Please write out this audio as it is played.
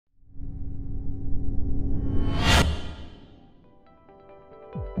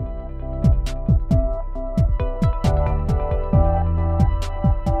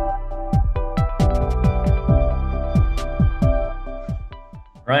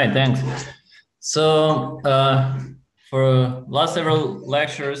Right, thanks. So for last several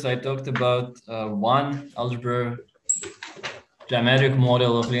lectures, I talked about one algebra geometric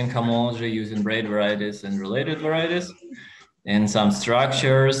model of linear homology using braid varieties and related varieties, and some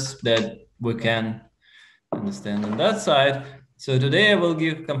structures that we can understand on that side. So today I will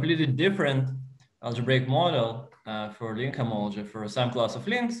give completely different algebraic model for linear homology for some class of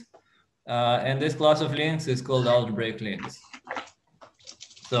links. And this class of links is called algebraic links.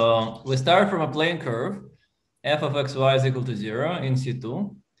 So we start from a plane curve, f of xy is equal to 0 in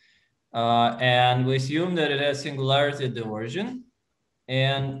C2. And we assume that it has singularity at the origin.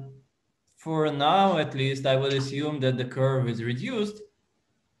 And for now, at least, I would assume that the curve is reduced.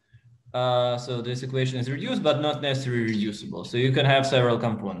 So this equation is reduced, but not necessarily reducible. So you can have several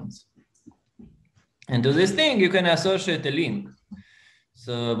components. And to this thing, you can associate a link.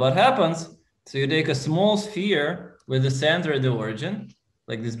 So what happens? So you take a small sphere with the center at the origin,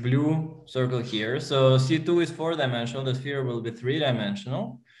 like this blue circle here. So C2 is 4-dimensional, the sphere will be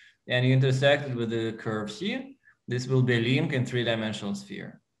 3-dimensional, and you intersect it with the curve C. This will be a link in 3-dimensional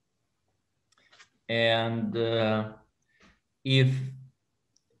sphere. And if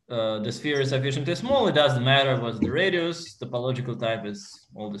the sphere is sufficiently small, it doesn't matter what's the radius, topological type is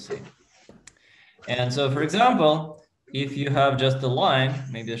all the same. And so, for example, if you have just a line,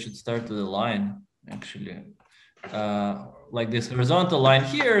 maybe I should start with a line, actually. Like this horizontal line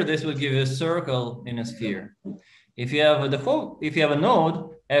here, this will give you a circle in a sphere. If you have a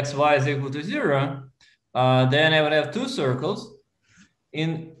node xy is equal to 0, then I would have two circles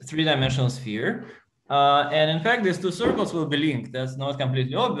in 3-dimensional sphere. And in fact, these two circles will be linked. That's not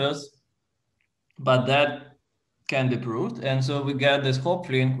completely obvious, but that can be proved. And so we get this Hopf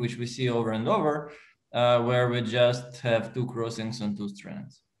link, which we see over and over, where we just have two crossings on two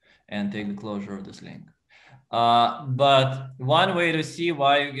strands and take the closure of this link. But one way to see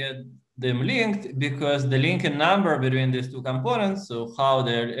why you get them linked, because the linking number between these two components, so how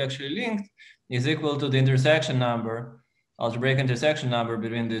they're actually linked, is equal to the intersection number, algebraic intersection number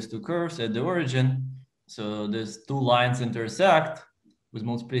between these two curves at the origin. So these two lines intersect with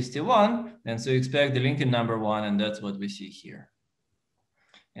multiplicity 1, and so you expect the linking number 1, and that's what we see here.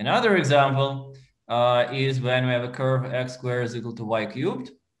 Another example is when we have a curve x squared is equal to y cubed,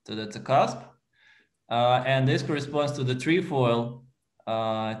 so that's a cusp. And this corresponds to the trefoil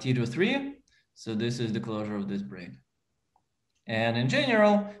T to 3. So this is the closure of this braid. And in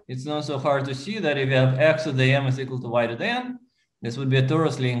general, it's not so hard to see that if you have x to the m is equal to y to the n, this would be a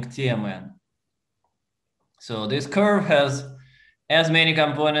torus link TMN. So this curve has as many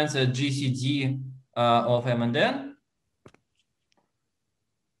components as GCD of m and n.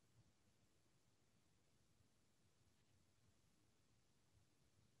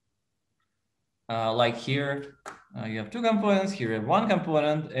 Like here, you have two components, here you have one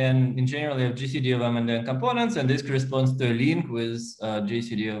component, and in general you have GCD of m and n components, and this corresponds to a link with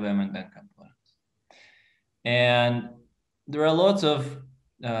GCD of m and n components. And there are lots of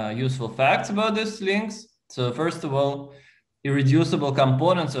useful facts about these links. So first of all, irreducible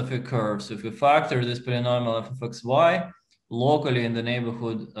components of a curve. So if we factor this polynomial f of xy locally in the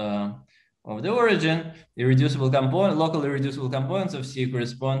neighborhood of the origin, irreducible component, local irreducible components of C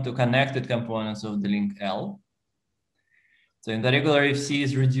correspond to connected components of the link L. So in particular, if C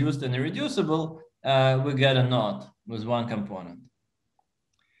is reduced and irreducible, we get a knot with one component.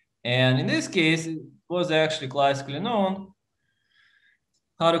 And in this case, it was actually classically known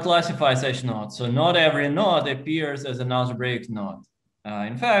how to classify such knots. So not every knot appears as an algebraic knot.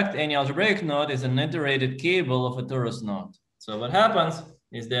 In fact, any algebraic knot is an iterated cable of a torus knot. So what happens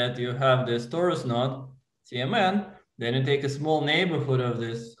is that you have this torus knot, TMN, then you take a small neighborhood of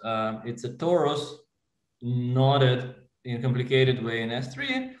this, it's a torus knotted in a complicated way in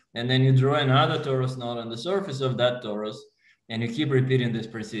S3, and then you draw another torus knot on the surface of that torus, and you keep repeating this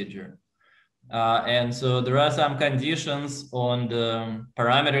procedure. And so there are some conditions on the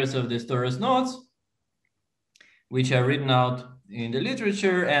parameters of these torus knots, which are written out in the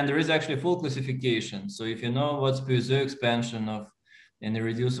literature, and there is actually full classification. So if you know what's Puiseux expansion of an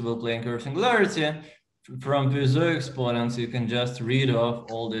irreducible plane curve singularity, from Puiseux exponents, you can just read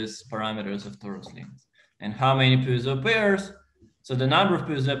off all these parameters of torus links. And how many Puiseux pairs? So the number of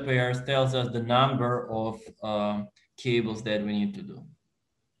Puiseux pairs tells us the number of cables that we need to do.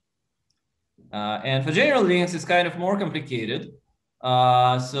 And for general links, it's kind of more complicated.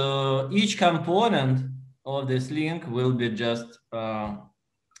 So each component of this link will be just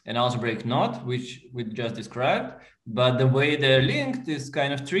an algebraic knot, which we just described. But the way they're linked is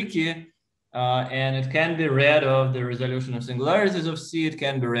kind of tricky. And it can be read of the resolution of singularities of C. It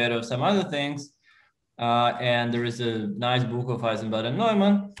can be read of some other things. And there is a nice book of Eisenbach and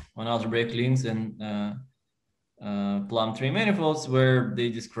Neumann on algebraic links and Plum tree manifolds, where they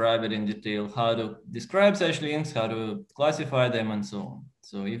describe it in detail, how to describe such links, how to classify them, and so on.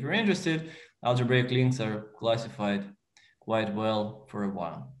 So if you're interested, algebraic links are classified quite well for a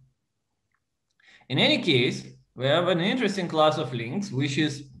while. In any case, we have an interesting class of links, which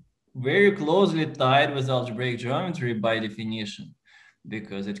is very closely tied with algebraic geometry by definition,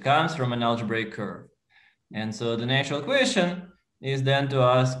 because it comes from an algebraic curve. And so the natural question is then to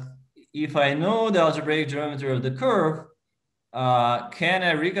ask, if I know the algebraic geometry of the curve, can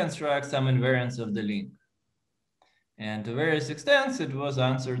I reconstruct some invariants of the link? And to various extents, it was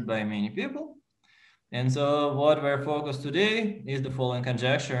answered by many people. And so what we're focused today is the following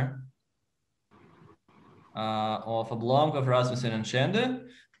conjecture of Oblomov, Rasmussen, and Schende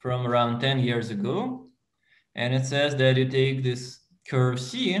from around 10 years ago. And it says that you take this curve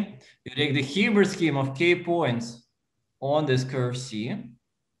C, you take the Hilbert scheme of k points on this curve C.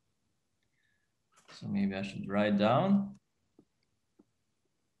 So maybe I should write down.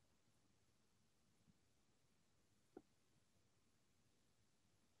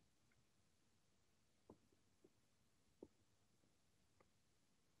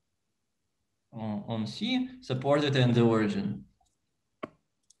 On C, supported in the origin.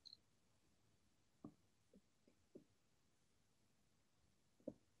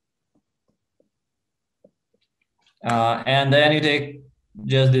 And then you take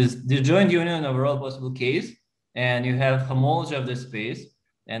just this disjoint union over all possible k's, and you have homology of this space.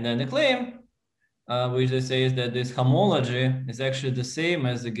 And then the claim, which they say, is that this homology is actually the same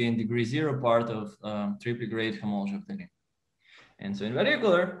as, again, degree 0 part of triply graded homology of the link. And so in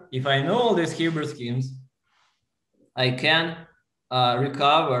particular, if I know all these Hilbert schemes, I can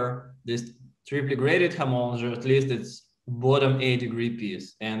recover this triply graded homology, at least its bottom A degree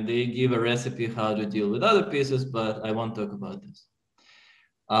piece. And they give a recipe how to deal with other pieces, but I won't talk about this.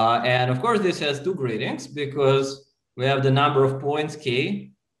 And of course, this has two gradings because we have the number of points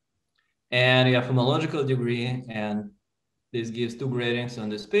k, and you have homological degree, and this gives two gradings on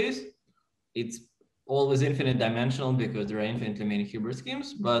the space. It's always infinite dimensional because there are infinitely many Hilbert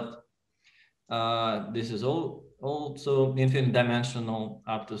schemes, but this is also infinite dimensional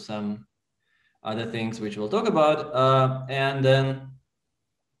up to some other things which we'll talk about. And then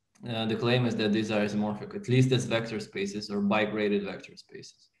the claim is that these are isomorphic, at least as vector spaces or bigraded vector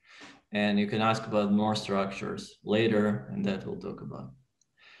spaces. And you can ask about more structures later, and that we'll talk about.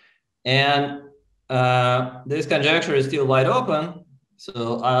 And this conjecture is still wide open.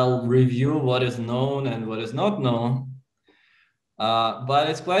 So I'll review what is known and what is not known. But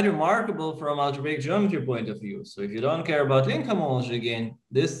it's quite remarkable from algebraic geometry point of view. So if you don't care about link homology, again,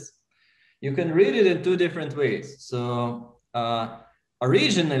 this, you can read it in two different ways. So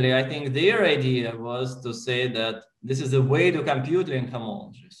originally, I think their idea was to say that this is a way to compute link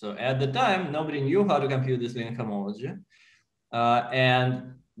homology. So at the time, nobody knew how to compute this link homology.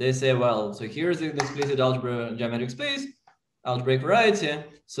 And they say, well, so here's the explicit algebra geometric space, algebraic variety.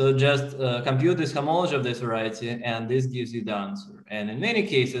 So just compute this homology of this variety, and this gives you the answer. And in many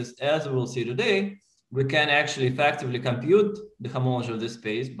cases, as we will see today, we can actually effectively compute the homology of this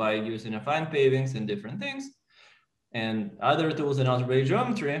space by using affine pavings and different things and other tools in algebraic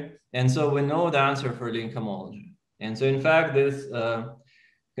geometry. And so we know the answer for link homology. And so in fact, this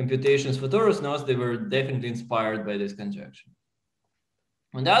computations for torus nodes, they were definitely inspired by this conjecture.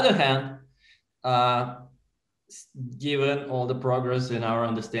 On the other hand, given all the progress in our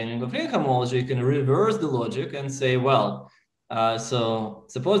understanding of link homology, you can reverse the logic and say, well, so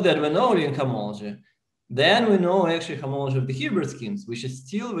suppose that we know link homology, then we know actually homology of the Hilbert schemes, which is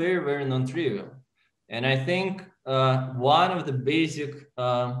still very, very non-trivial. And I think one of the basic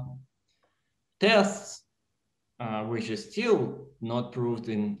tests, which is still not proved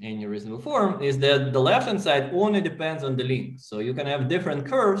in any reasonable form, is that the left-hand side only depends on the link. So you can have different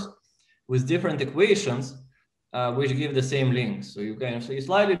curves with different equations, which give the same link. So you can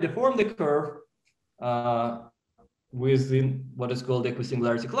slightly deform the curve within what is called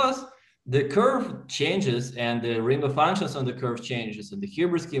equisingularity class. The curve changes and the ring of functions on the curve changes, and the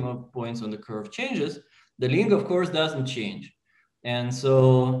Hilbert scheme of points on the curve changes. The link, of course, doesn't change. And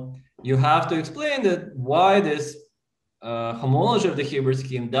so you have to explain that why this homology of the Hilbert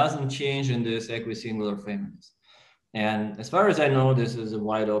scheme doesn't change in this equisingular families. And as far as I know, this is a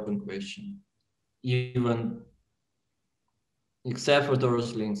wide open question, even except for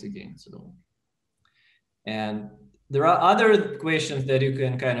torus links again. So, and there are other questions that you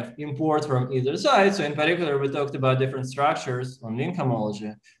can kind of import from either side. So in particular, we talked about different structures on link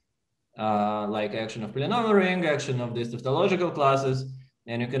homology, like action of polynomial ring, action of these tautological classes.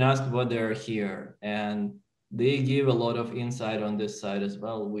 and you can ask what they're here. And they give a lot of insight on this side as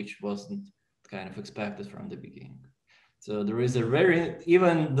well, which wasn't kind of expected from the beginning. So there is a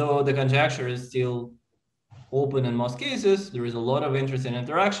even though the conjecture is still open in most cases, there is a lot of interest in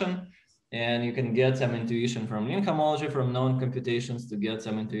interaction, and you can get some intuition from link homology, from known computations to get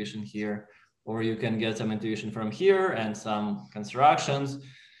some intuition here, or you can get some intuition from here and some constructions,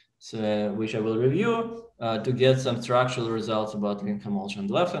 so, which I will review to get some structural results about link homology on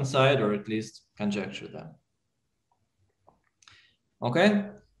the left-hand side, or at least conjecture them. Okay,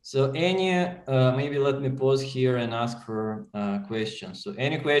 so maybe let me pause here and ask for questions. So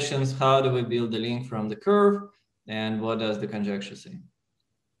any questions? How do we build the link from the curve? And what does the conjecture say?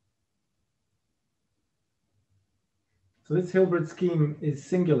 So this Hilbert scheme is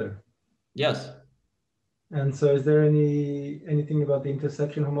singular. Yes. And so is there anything about the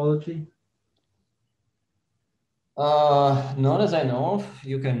intersection homology? Not as I know of.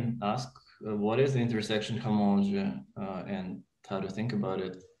 You can ask what is the intersection homology and how to think about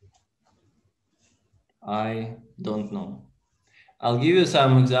it. I don't know. I'll give you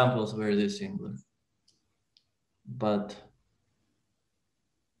some examples where it is singular, but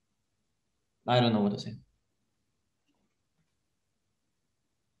I don't know what to say.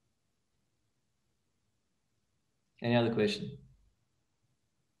 Any other question?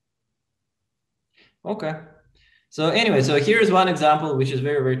 Okay. So anyway, so here's one example, which is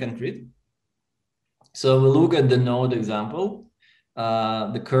very, very concrete. So we look at the node example.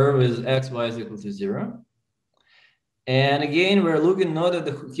 The curve is x, y is equal to 0. And again, we're looking not at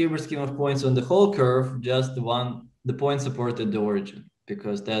the Hilbert scheme of points on the whole curve, just the point supported the origin,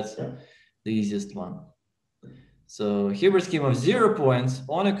 because that's the easiest one. So Hilbert scheme of 0 points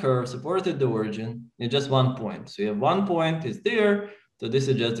on a curve supported the origin is just 1 point. So you have 1 point is there. So this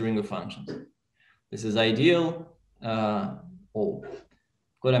is just the ring of functions. This is ideal.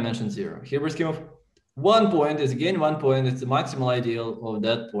 What I mentioned 0. Hilbert scheme of 1 point is again 1 point. It's the maximal ideal of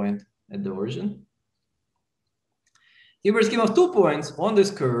that point at the origin. Hilbert scheme of 2 points on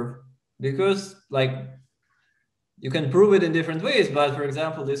this curve, because like you can prove it in different ways, but for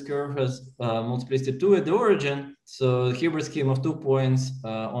example, this curve has multiplicity 2 at the origin. So the Hilbert scheme of 2 points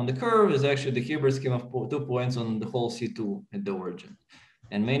on the curve is actually the Hilbert scheme of 2 points on the whole C2 at the origin.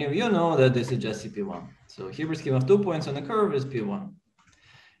 And many of you know that this is just CP1. So Hilbert scheme of 2 points on the curve is P1.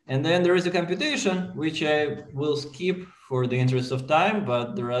 And then there is a computation, which I will skip for the interest of time,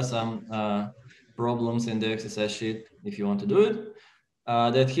 but there are some problems in the exercise sheet if you want to do it.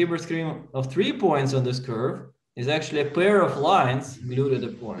 That Hilbert scheme of 3 points on this curve is actually a pair of lines glued at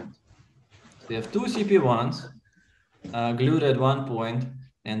a point. So we have two CP1s glued at 1 point,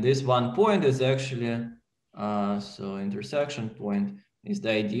 and this 1 point is actually, so intersection point is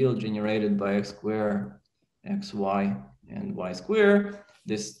the ideal generated by x squared, xy, and y squared.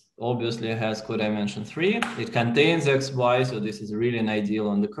 This obviously has codimension 3. It contains xy, so this is really an ideal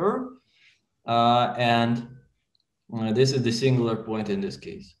on the curve. And this is the singular point in this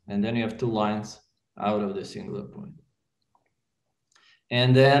case. And then you have 2 lines out of the singular point.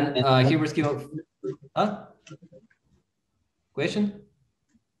 And then Hilbert scheme of, question?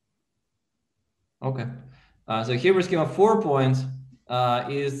 Okay. So Hilbert scheme of 4 points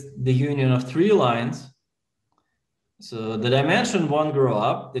is the union of 3 lines. So the dimension won't grow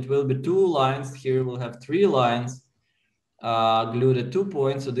up. It will be 2 lines. Here we'll have 3 lines glued at 2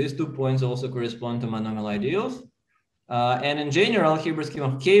 points. So these 2 points also correspond to monomial ideals. And in general, Hilbert scheme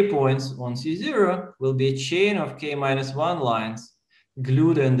of k points on C0 will be a chain of k minus 1 lines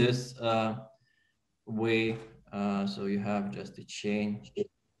glued in this way. So you have just a chain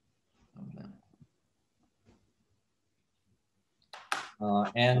of them.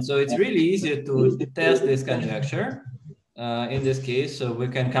 And so it's really easy to test this conjecture in this case. So we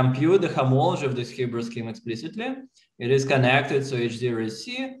can compute the homology of this Hilbert scheme explicitly. It is connected, so H0 is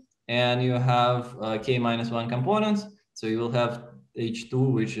C, and you have k minus 1 components. So you will have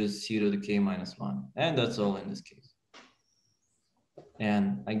H2, which is C to the k minus 1. And that's all in this case.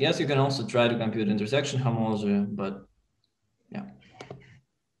 And I guess you can also try to compute intersection homology, but yeah.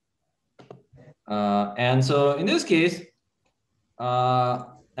 And so in this case,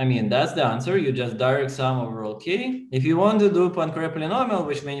 I mean, that's the answer. You just direct sum over all k. If you want to do Poincare polynomial,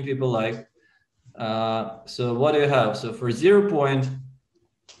 which many people like, so what do you have? So for 0 point,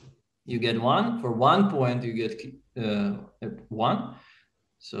 you get 1. For 1 point, you get 1.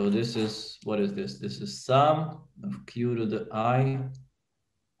 So this is, what is this? This is sum of q to the I,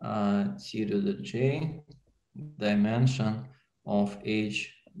 c to the j, dimension of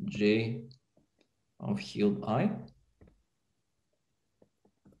hj of Hilb I.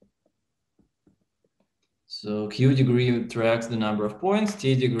 So Q degree tracks the number of points,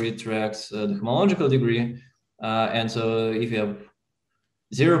 T degree tracks the homological degree. And so if you have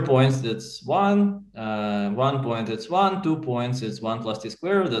 0 points, that's 1. 1 point, it's 1. 2 points, it's 1 plus t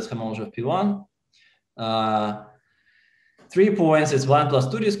squared. That's homology of P1. 3 points, it's 1 plus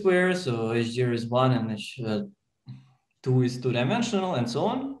 2t squared. So H0 is 1 and 2 is 2-dimensional, and so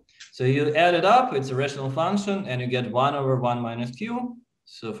on. So you add it up, it's a rational function, and you get 1 over 1 minus q.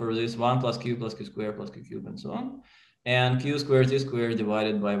 So for this, 1 plus q squared plus q cubed, and so on. And q squared t squared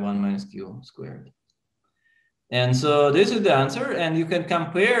divided by 1 minus q squared. And so this is the answer, and you can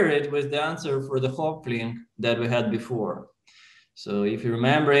compare it with the answer for the HOMFLY that we had before. So if you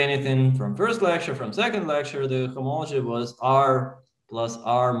remember anything from first lecture, from second lecture, the homology was R plus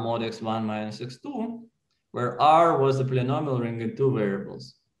R mod x1 minus x2, where R was the polynomial ring in 2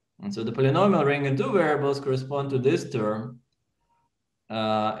 variables. And so the polynomial ring in 2 variables correspond to this term,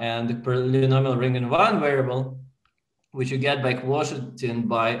 and the polynomial ring in 1 variable, which you get by quotient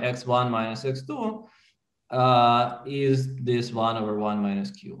by x1 minus x2, is this 1 over 1 minus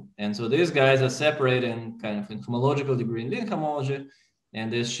q. And so these guys are separated in kind of in homological degree in Ling homology,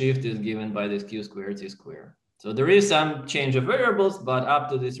 and this shift is given by this q squared t squared. So there is some change of variables, but up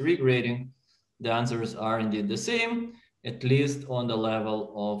to this regrading, the answers are indeed the same, at least on the level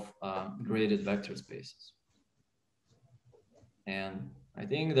of graded vector spaces. And I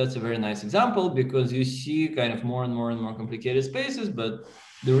think that's a very nice example because you see kind of more and more complicated spaces, but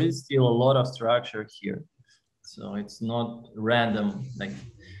there is still a lot of structure here. So it's not random, like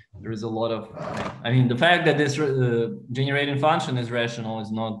there is a lot of, I mean, the fact that this generating function is rational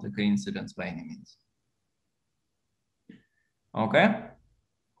is not a coincidence by any means. Okay.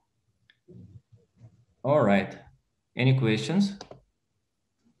 All right. Any questions?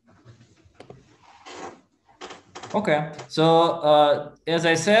 Okay. So as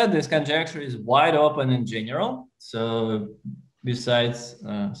I said, this conjecture is wide open in general. So besides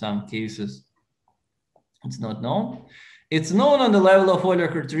some cases, it's not known. It's known on the level of Euler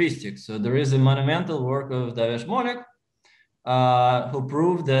characteristics. So there is a monumental work of Davesh Molek, who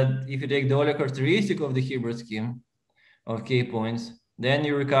proved that if you take the Euler characteristic of the Hilbert scheme of k points, then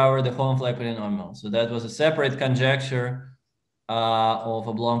you recover the HOMFLY polynomial. So that was a separate conjecture of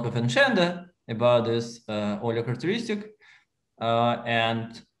Oblomkov and Shenda about this Euler characteristic.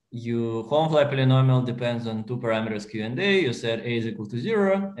 And HOMFLY polynomial depends on 2 parameters q and a. You set a is equal to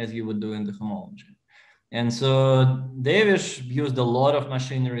 0, as you would do in the homology. And so Davish used a lot of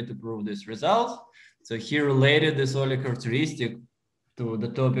machinery to prove this result. So he related this Euler characteristic to the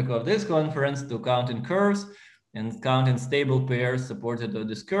topic of this conference, to counting curves and counting stable pairs supported by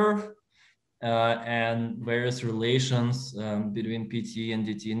this curve, and various relations between PT and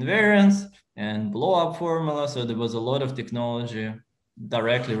DT invariance and blow-up formula. So there was a lot of technology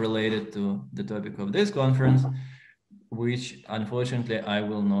directly related to the topic of this conference, which unfortunately I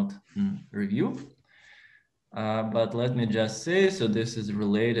will not review. But let me just say, so this is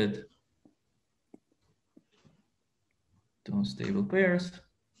related to stable pairs.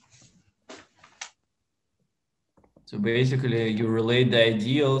 So basically you relate the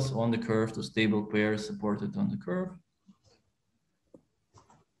ideals on the curve to stable pairs supported on the curve.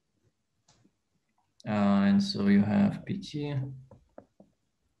 And so you have PT,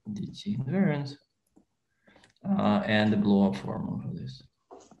 DT invariance, and the blow-up formula for this.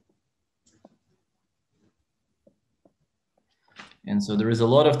 And so there is a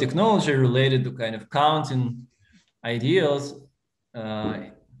lot of technology related to kind of counting ideals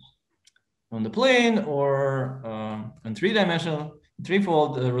on the plane or on 3-dimensional,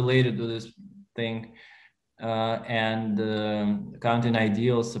 threefold related to this thing, and counting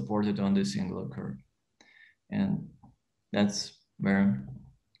ideals supported on this singular curve. And that's very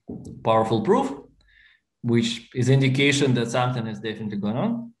powerful proof, which is indication that something is definitely going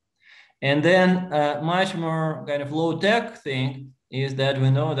on. And then much more kind of low-tech thing is that we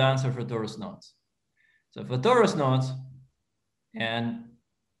know the answer for torus knots. So for torus knots, and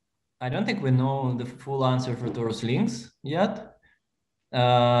I don't think we know the full answer for torus links yet,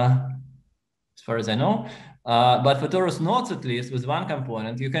 as far as I know. But for torus knots, at least with one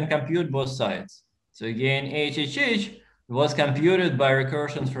component, you can compute both sides. So again, HHH was computed by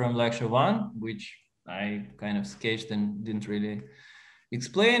recursions from lecture 1, which I kind of sketched and didn't really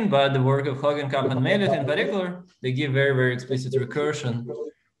explain, but the work of Hogenkamp and Mellet in particular, they give very explicit recursion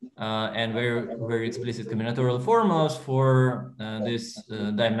and very explicit combinatorial formulas for these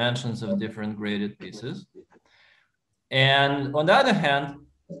dimensions of different graded pieces. And on the other hand,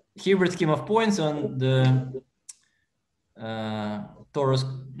 Hilbert scheme of points on the torus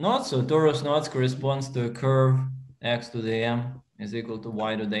knots. So torus knots corresponds to a curve x to the m is equal to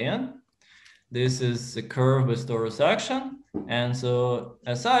y to the n. this is a curve with torus action. And so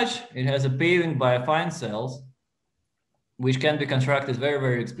as such, it has a paving by affine cells, which can be constructed very,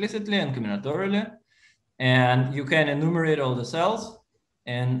 very explicitly and combinatorially. And you can enumerate all the cells.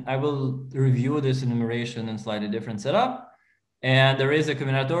 And I will review this enumeration in slightly different setup. And there is a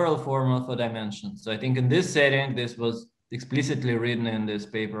combinatorial formula for dimensions. So I think in this setting, this was explicitly written in this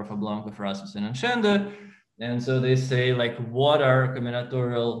paper of Oblomkov, Rasmussen, and Schende. And so they say, like, what are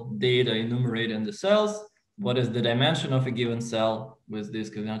combinatorial data enumerated in the cells? What is the dimension of a given cell with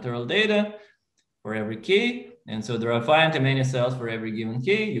this combinatorial data for every k? And so there are finitely many cells for every given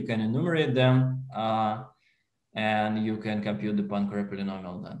k. You can enumerate them, and you can compute the Poincare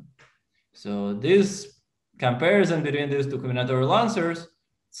polynomial then. So this comparison between these two combinatorial answers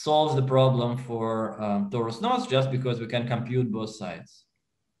solves the problem for torus nodes, just because we can compute both sides.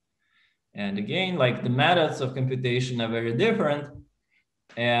 And again, like, the methods of computation are very different,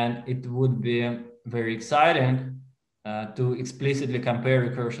 and it would be very exciting to explicitly compare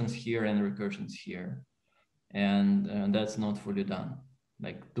recursions here and recursions here. And that's not fully done.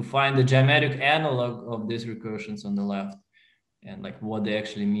 Like, to find the geometric analog of these recursions on the left, and like what they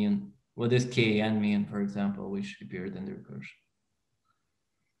actually mean, what does Kn mean, for example, which appeared in the recursion.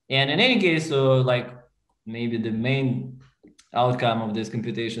 And in any case, so like maybe the main outcome of these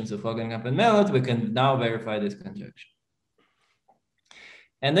computations of Khovanov and Mellot, we can now verify this conjecture.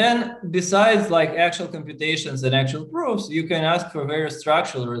 And then besides like actual computations and actual proofs, you can ask for various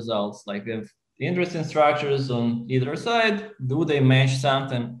structural results, like if interesting structures on either side, do they match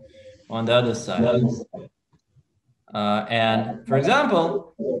something on the other side? And for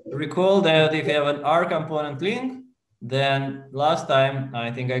example, recall that if you have an R component link, then last time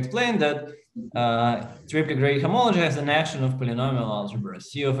I think I explained that triplet graded homology has an action of polynomial algebra,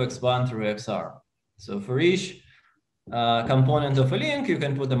 C of x1 through xr. So for each component of a link, you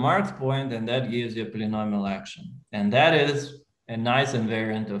can put a marked point, and that gives you a polynomial action. And that is a nice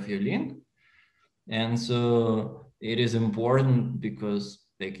invariant of your link. And so it is important because,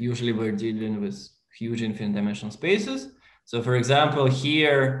 like, usually we're dealing with huge infinite dimensional spaces. So for example,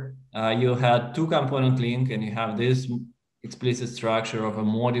 here you had two component link, and you have this explicit structure of a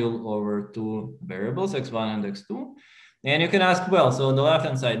module over two variables, x1 and x2. And you can ask, well, so on the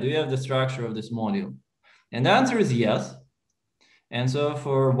left-hand side, do you have the structure of this module? And the answer is yes. And so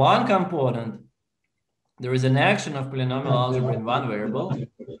for one component, there is an action of polynomial algebra in one variable,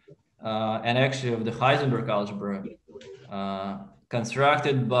 and actually of the Heisenberg algebra,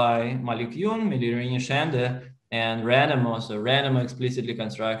 constructed by Malik Yun, Milirini Schende, and Ranamo. So Ranamo explicitly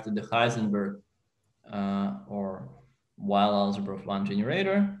constructed the Heisenberg or Weil algebra of one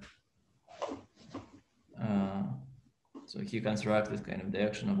generator. So he constructed kind of the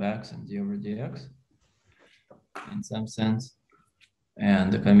action of x and d over dx in some sense,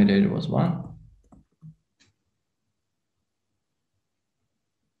 and the commutator was 1.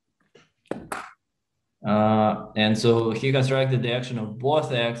 And so he constructed the action of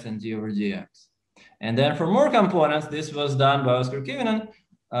both x and d over dx. And then for more components, this was done by Oskar Kivinen.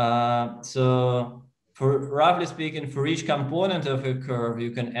 So for roughly speaking, for each component of a curve,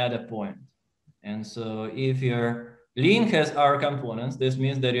 you can add a point. And so if your link has r components, this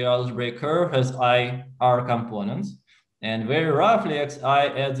means that your algebraic curve has I r components. And very roughly, xi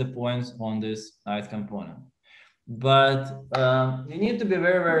adds a points on this ith component. But you need to be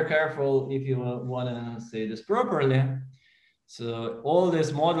very, very careful if you want to say this properly. So all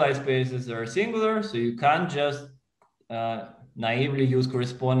these moduli spaces are singular, so you can't just naively use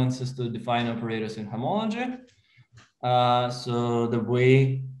correspondences to define operators in homology. So the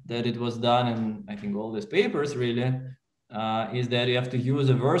way that it was done in, I think, all these papers really, is that you have to use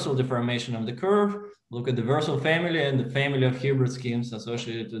a Versal deformation of the curve, look at the Versal family and the family of Hilbert schemes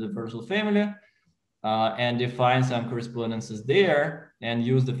associated to the Versal family, and define some correspondences there, and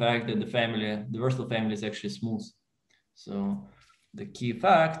use the fact that the Versal family is actually smooth. So the key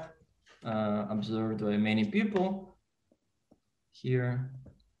fact observed by many people here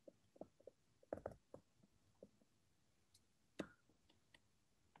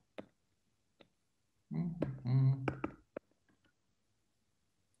So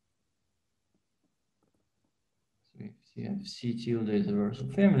if you have C tilde is a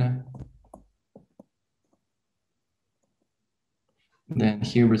Versal family, then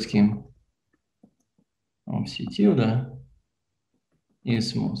Hilbert scheme of C tilde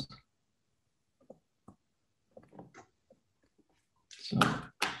is smooth. So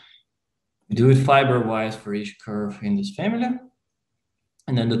do it fiber-wise for each curve in this family,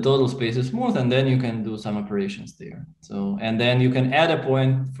 and then the total space is smooth, and then you can do some operations there. So, and then you can add a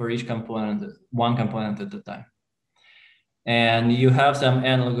point for each component, one component at a time. And you have some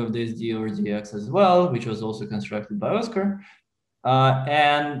analog of this d over dx as well, which was also constructed by Oscar.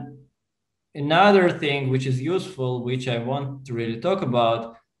 And another thing which is useful, which I want to really talk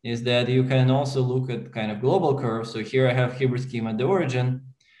about, is that you can also look at kind of global curves. So here I have Hilbert scheme at the origin.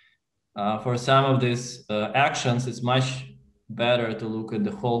 For some of these actions, it's much better to look at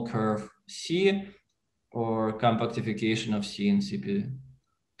the whole curve C or compactification of C in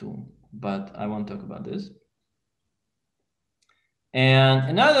CP2, but I won't talk about this. And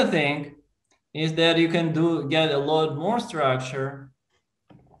another thing is that you can get a lot more structure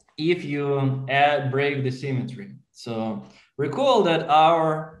if you break the symmetry. So recall that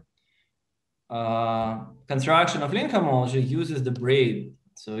our construction of link homology uses the braid.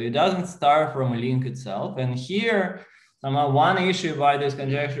 So it doesn't start from a link itself. And here, one issue why this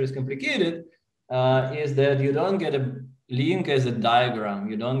conjecture is complicated is that you don't get a link as a diagram.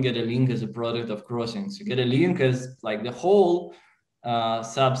 You don't get a link as a product of crossings. You get a link as like the whole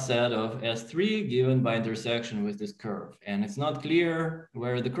subset of S3 given by intersection with this curve. And it's not clear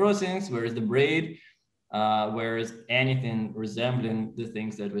where are the crossings, where is the braid, where is anything resembling the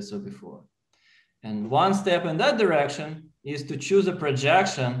things that we saw before. And one step in that direction is to choose a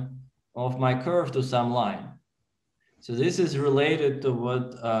projection of my curve to some line. So this is related to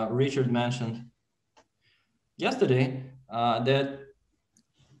what Richard mentioned yesterday, that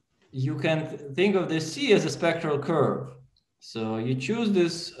you can think of this C as a spectral curve. So you choose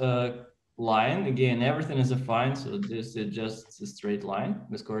this line. Again, everything is affine, so this is just a straight line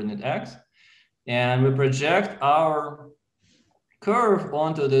with coordinate x. And we project our curve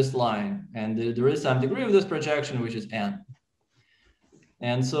onto this line. And there is some degree of this projection, which is n.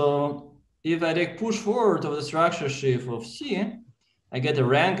 And so if I take push forward of the structure sheaf of C, I get a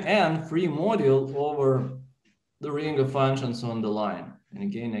rank n free module over the ring of functions on the line. And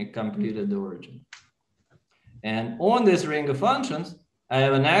again, I completed the origin. And on this ring of functions, I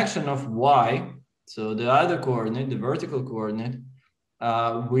have an action of y, so the other coordinate, the vertical coordinate,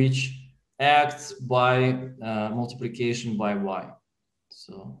 which acts by multiplication by y.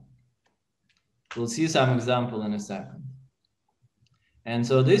 So we'll see some example in a second. And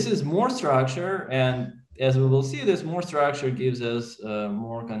so this is more structure, and as we will see, this more structure gives us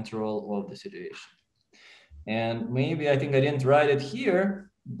more control of the situation. And maybe I think I didn't write it here,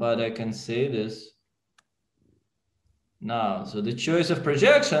 but I can say this now. So the choice of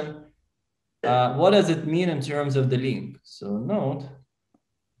projection, what does it mean in terms of the link? So note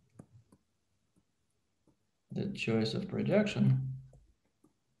the choice of projection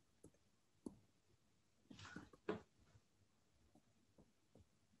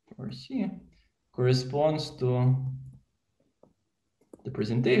for C corresponds to the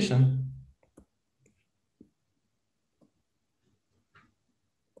presentation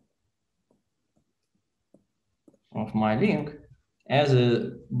of my link as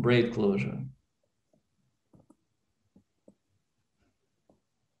a braid closure.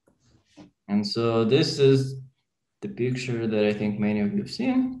 And so this is the picture that I think many of you have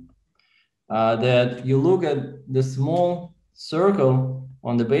seen, that you look at the small circle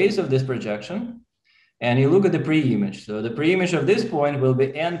on the base of this projection, and you look at the pre-image. So the pre-image of this point will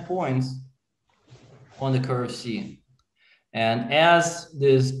be n points on the curve C. And as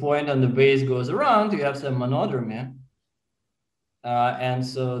this point on the base goes around, you have some monodromy. And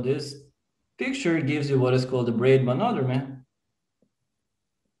so this picture gives you what is called the braid monodromy.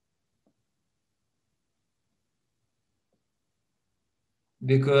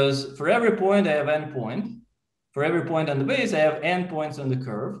 Because for every point, I have n point. For every point on the base, I have n points on the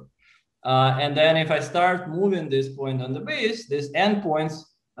curve. And then if I start moving this point on the base, these n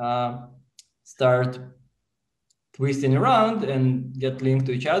points start twisting around and get linked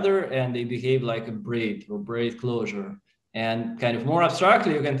to each other, and they behave like a braid or braid closure. And kind of more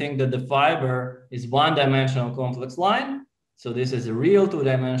abstractly, you can think that the fiber is one-dimensional complex line. So this is a real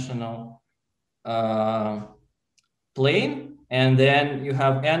two-dimensional plane. And then you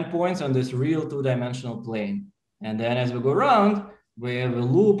have n points on this real two-dimensional plane. And then as we go around, we have a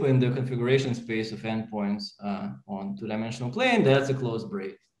loop in the configuration space of n points on two-dimensional plane. That's a closed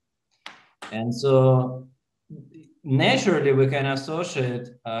braid. And so naturally, we can associate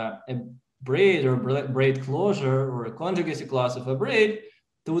a braid or braid closure or a conjugacy class of a braid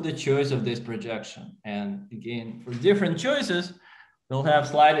to the choice of this projection. And again, for different choices, we'll have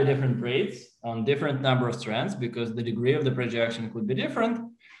slightly different braids on different number of strands because the degree of the projection could be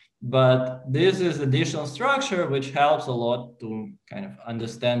different. But this is additional structure which helps a lot to kind of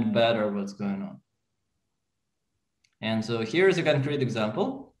understand better what's going on. And so here's a concrete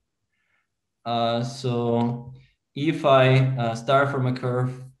example. So if I start from a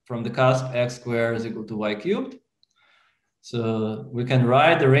curve from the cusp x squared is equal to y cubed, So we can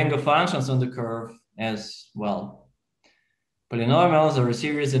write the ring of functions on the curve as well. Polynomials are a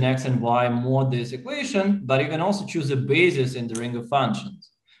series in x and y mod this equation, but you can also choose a basis in the ring of functions.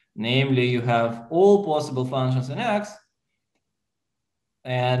 Namely, you have all possible functions in x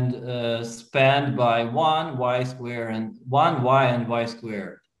and spanned by 1 y squared and 1 y and y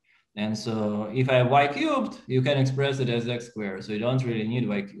squared. And so if I have y cubed, you can express it as x squared. So you don't really need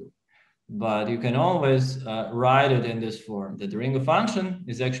y cubed. But you can always write it in this form, that the ring of function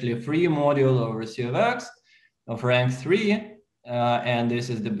is actually a free module over C of x of rank 3. And this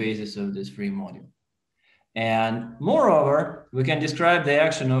is the basis of this free module. And moreover, we can describe the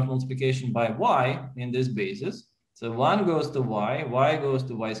action of multiplication by y in this basis. So 1 goes to y goes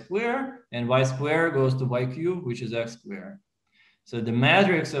to y squared, and y squared goes to y cubed, which is x squared. So the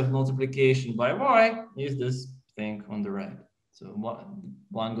matrix of multiplication by y is this thing on the right. So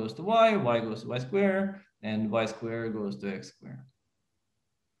 1 goes to y goes to y squared, and y squared goes to x squared.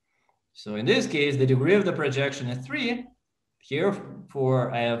 So in this case, the degree of the projection is 3. Here,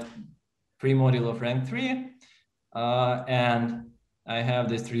 I have free module of rank 3, and I have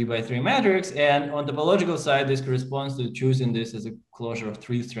this 3 by 3 matrix. And on the topological side, this corresponds to choosing this as a closure of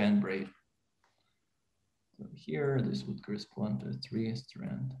 3-strand braid. So here, this would correspond to a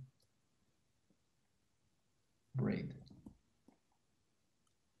 3-strand braid,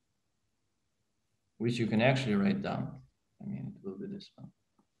 which you can actually write down. I mean, it will be this one.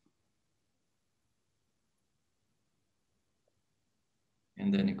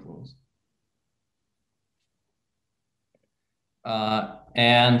 And then equals.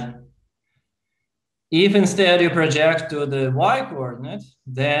 And if instead you project to the y coordinate,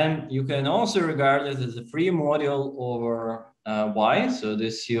 then you can also regard it as a free module over y. So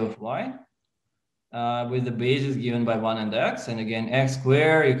this C of y with the basis given by 1 and x. And again, x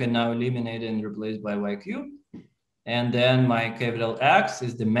squared, you can now eliminate and replace by y cubed. And then my capital X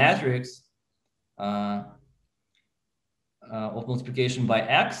is the matrix of multiplication by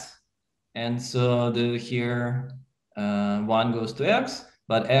x. And so here 1 goes to x,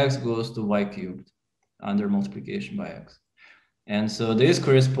 but x goes to y cubed under multiplication by x. And so this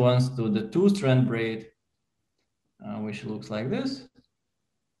corresponds to the 2-strand braid, which looks like this.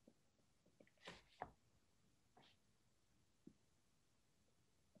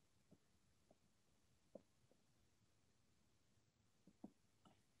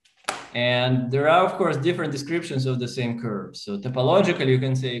 And there are, of course, different descriptions of the same curve. So topologically, you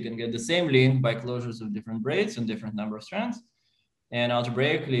can say you can get the same link by closures of different braids and different number of strands. And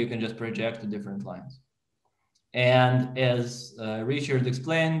algebraically, you can just project to different lines. And as Richard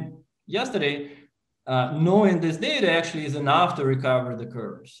explained yesterday, knowing this data actually is enough to recover the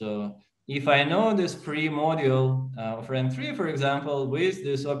curve. So if I know this free module of rank 3, for example, with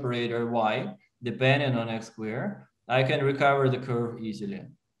this operator y, depending on x squared, I can recover the curve easily.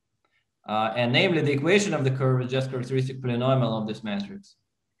 And namely, the equation of the curve is just characteristic polynomial of this matrix.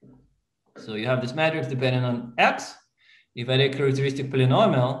 So you have this matrix depending on x. If I take characteristic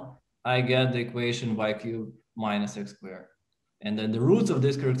polynomial, I get the equation y cubed minus x squared. And then the roots of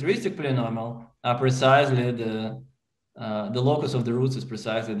this characteristic polynomial are precisely the locus of the roots is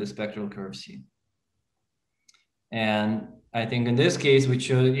precisely the spectral curve C. And I think in this case,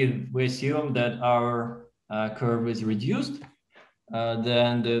 if we assume that our curve is reduced,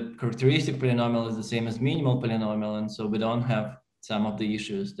 then the characteristic polynomial is the same as minimal polynomial. And so we don't have some of the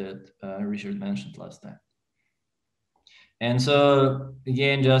issues that Richard mentioned last time. And so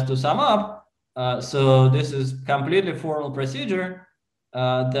again, just to sum up, so this is completely formal procedure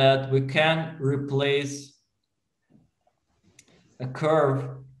that we can replace a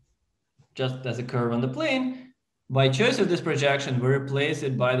curve just as a curve on the plane. By choice of this projection, we replace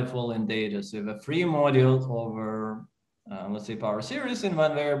it by the following data. So we have a free module over let's say power series in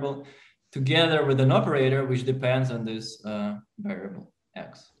one variable, together with an operator which depends on this variable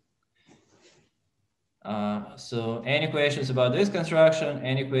x. So any questions about this construction?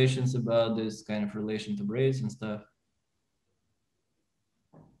 Any questions about this kind of relation to braids and stuff?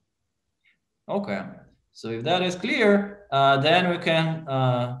 Okay, so if that is clear, then we can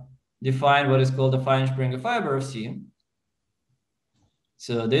define what is called the fine Springer fiber of C.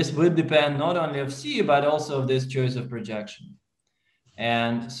 So this would depend not only of C, but also of this choice of projection.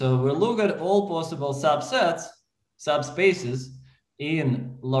 And so we'll look at all possible subsets, subspaces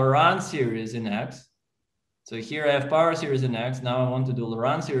in Laurent series in X. So here I have power series in X. Now I want to do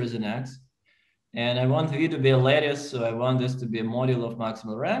Laurent series in X. And I want V to be a lattice. So I want this to be a module of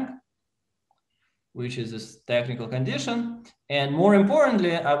maximal rank, which is a technical condition. And more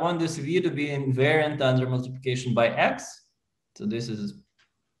importantly, I want this V to be invariant under multiplication by X. So this is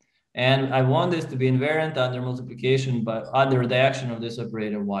And I want this to be invariant under multiplication by under the action of this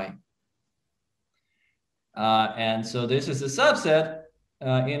operator y. And so this is a subset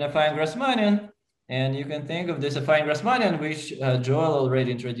in affine Grassmannian. And you can think of this affine Grassmannian, which Joel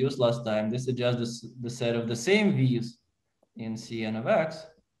already introduced last time. This is just the set of the same v's in Cn of x,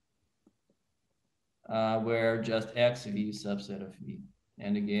 where just xv is subset of v.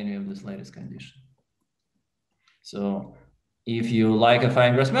 And again, you have this latest condition. So if you like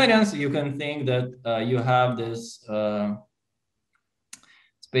affine Grassmannians, you can think that you have this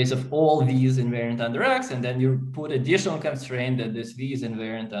space of all v's invariant under x, and then you put additional constraint that this v is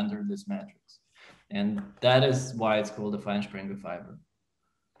invariant under this matrix. And that is why it's called affine Springer fiber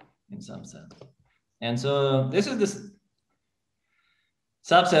in some sense. And so this is this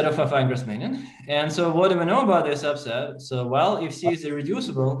subset of affine Grassmannian. And so what do we know about this subset? So, well, if C is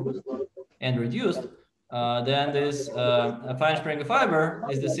irreducible and reduced, then this affine Springer fiber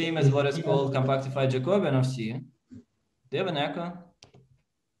is the same as what is called compactified Jacobian of C. Do you have an echo?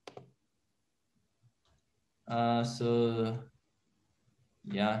 So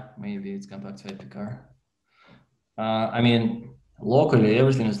yeah, maybe it's compactified Picard. I mean, locally,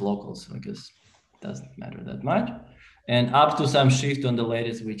 everything is local, so I guess it doesn't matter that much. And up to some shift on the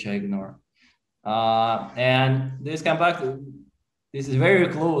latest, which I ignore. And this this is very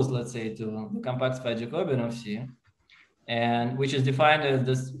close, let's say, to the compactified Jacobian of C, and which is defined as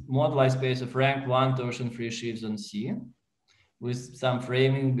this moduli space of rank 1 torsion-free sheaves on C, with some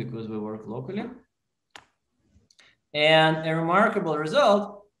framing because we work locally. And a remarkable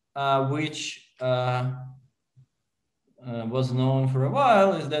result, which was known for a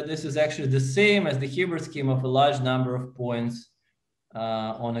while, is that this is actually the same as the Hilbert scheme of a large number of points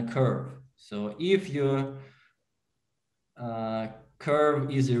on a curve. So if your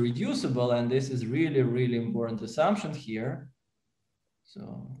curve is irreducible, and this is really, really important assumption here,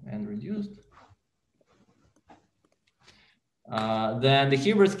 so and reduced, then the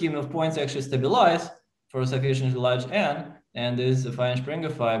Hilbert scheme of points actually stabilize for a sufficiently large n, and this affine Springer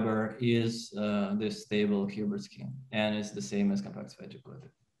fiber is this stable Hilbert scheme, and it's the same as compactified Jacobian.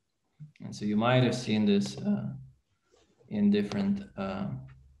 And so you might have seen this in different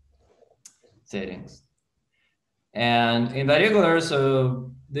settings. And in particular,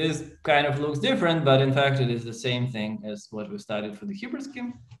 so this kind of looks different, but in fact, it is the same thing as what we studied for the Hilbert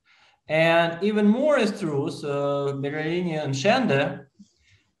scheme. And even more is true. So Berolini and Schende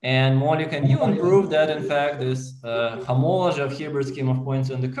and Molik and Yoon proved that, in fact, this homology of Hilbert scheme of points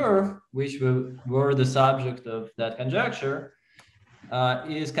on the curve, which were the subject of that conjecture,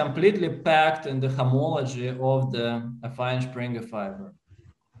 is completely packed in the homology of the affine Springer fiber.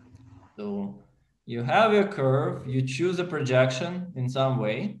 So you have your curve, you choose a projection in some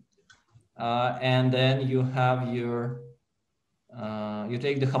way, and then you have your, you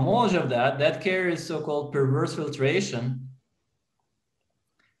take the homology of that carries so-called perverse filtration,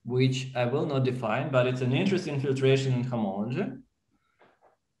 which I will not define, but it's an interesting filtration in homology.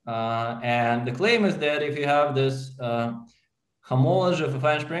 And the claim is that if you have this homology of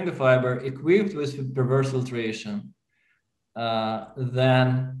affine Springer fiber equipped with perverse filtration,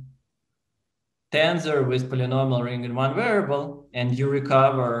 then tensor with polynomial ring in one variable, and you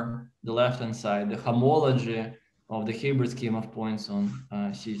recover the left-hand side, the homology of the Hilbert scheme of points on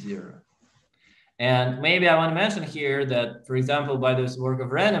C0. And maybe I want to mention here that, for example, by this work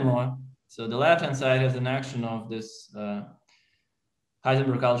of Renemo, so the left-hand side has an action of this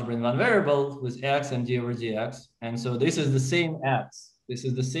Heisenberg algebra in one variable with x and d over dx. And so this is the same x. This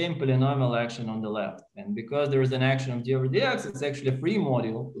is the same polynomial action on the left. And because there is an action of d over dx, it's actually a free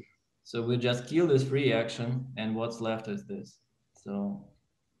module. So we just kill this free action, and what's left is this. So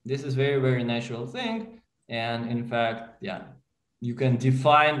this is very, very natural thing. And in fact, yeah, you can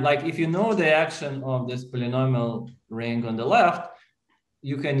define, like if you know the action of this polynomial ring on the left,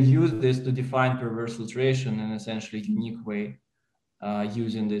 you can use this to define perverse filtration in essentially unique way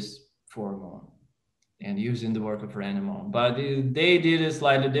using this formula and using the work of Renemo. But they did it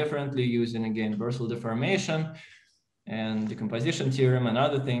slightly differently using, again, versal deformation and decomposition theorem and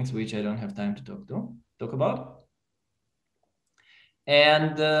other things, which I don't have time to talk about.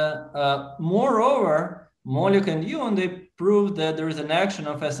 And moreover, Molik and Yoon, they proved that there is an action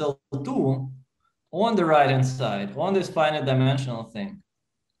of SL2 on the right-hand side, on this finite dimensional thing.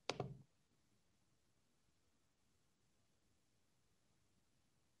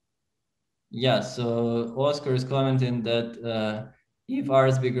 Yeah, so Oscar is commenting that if R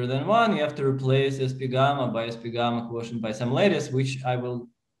is bigger than 1, you have to replace SP gamma by SP gamma quotient by some lattice, which I will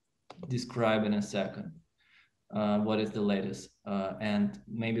describe in a second. What is the lattice? And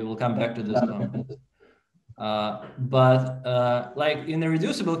maybe we'll come back to this comment. Like in the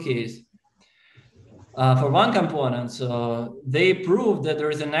reducible case, for one component, so they proved that there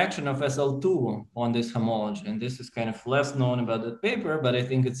is an action of SL2 on this homology. And this is kind of less known about that paper, but I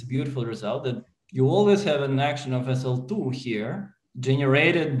think it's a beautiful result that you always have an action of SL2 here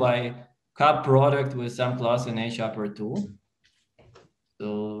generated by cup product with some class in H upper 2.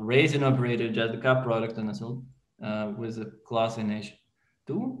 So raising operator just the cup product on SL with a class in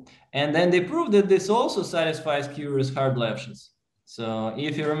H2. And then they proved that this also satisfies curious hard Lefschetz. So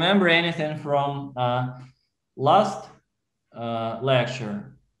if you remember anything from last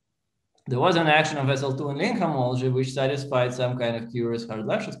lecture, there was an action of SL2 in link homology which satisfied some kind of curious hard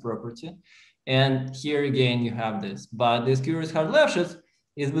Lefschetz property. And here again, you have this. But this curious hard Lefschetz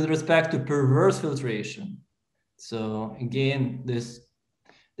is with respect to perverse filtration. So again, this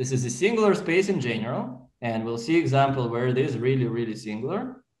is a singular space in general. And we'll see example where it is really, really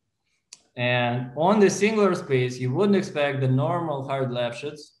singular. And on the singular space, you wouldn't expect the normal hard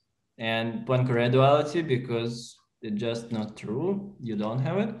Lefschetz and Poincare duality because it's just not true. You don't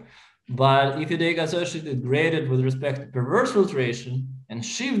have it. But if you take associated graded with respect to perverse filtration and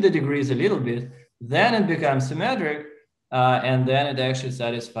shift the degrees a little bit, then it becomes symmetric. And then it actually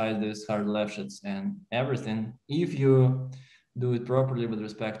satisfies this hard Lefschetz and everything if you do it properly with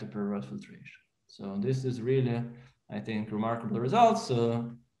respect to perverse filtration. So this is really, I think, remarkable results.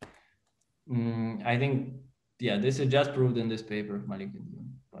 So I think, yeah, this is just proved in this paper of Malik and Yoon,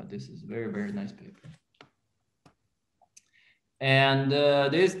 but this is very, very nice paper. And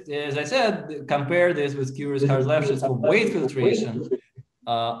this, as I said, compare this with curious hard Lefschetz for weight filtration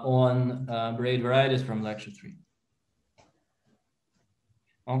on braid varieties from lecture 3.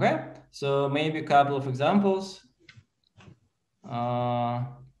 Okay, so maybe a couple of examples.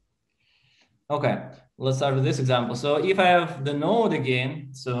 Okay, let's start with this example. So if I have the node again,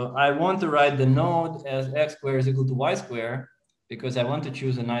 so I want to write the node as x squared is equal to y squared because I want to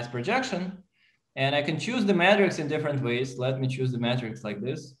choose a nice projection. And I can choose the matrix in different ways. Let me choose the matrix like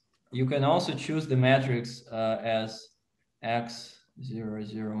this. You can also choose the matrix as x 0,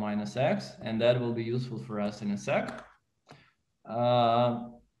 0 minus x, and that will be useful for us in a sec.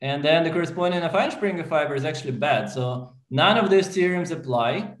 And then the corresponding affine Springer fiber is actually bad. So none of these theorems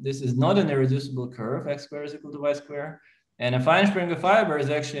apply. This is not an irreducible curve, x squared is equal to y squared. And affine Springer fiber is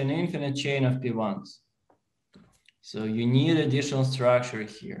actually an infinite chain of P1s. So you need additional structure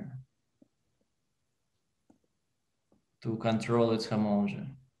here to control its homology.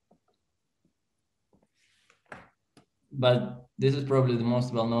 But this is probably the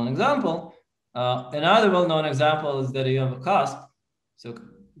most well-known example. Another well-known example is that you have a cusp. So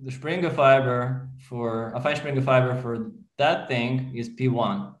the Springer fiber for affine Springer fiber for that thing is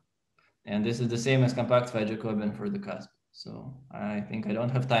P1. And this is the same as compactified Jacobian for the cusp. So I think I don't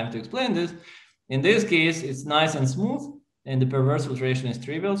have time to explain this. In this case, it's nice and smooth, and the perverse filtration is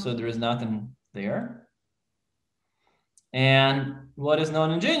trivial, so there is nothing there. And what is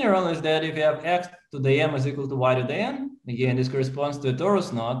known in general is that if you have x to the m is equal to y to the n, again, this corresponds to a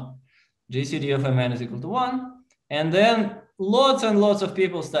torus knot, GCD of mn is equal to 1. And then lots and lots of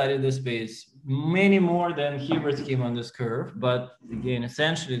people studied this space, many more than Hilbert scheme on this curve. But again,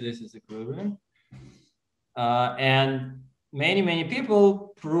 essentially, this is equivalent. And many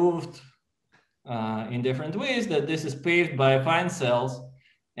people proved in different ways that this is paved by affine cells.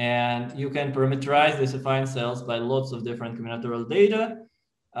 And you can parameterize these affine cells by lots of different combinatorial data.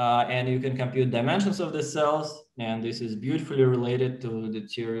 And you can compute dimensions of the cells. And this is beautifully related to the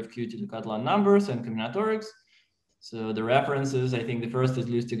theory of Q-Catalan numbers and combinatorics. So the references, I think the first is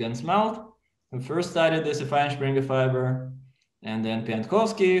Lustig and Smelt, who first studied this affine Springer fiber, and then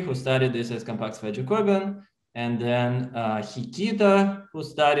Piantkovsky, who studied this as compactified Jacobian, and then Hikita, who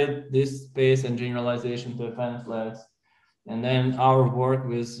studied this space and generalization to affine flats. And then our work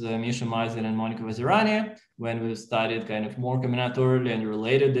with Misha Maizin and Monica Vazirani, when we studied kind of more combinatorially and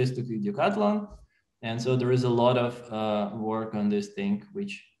related this to Q-Catalan. And so there is a lot of work on this thing,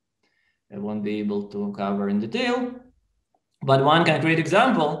 which I won't be able to cover in detail. But one concrete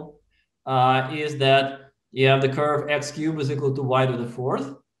example is that you have the curve x cubed is equal to y to the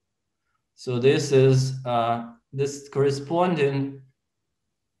fourth. So this is this corresponding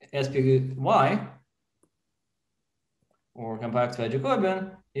SPY or compactified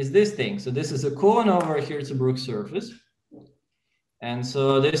Jacobian is this thing. So this is a cone over a Hirzebruch surface. And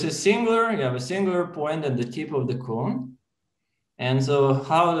so this is singular. You have a singular point at the tip of the cone. And so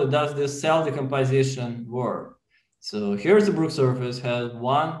how does this cell decomposition work? So here's the Brook surface has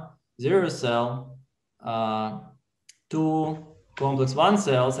 1, 0 cell, 2 complex 1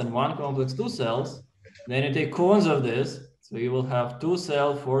 cells and 1 complex 2 cells. Then you take cones of this. So you will have 2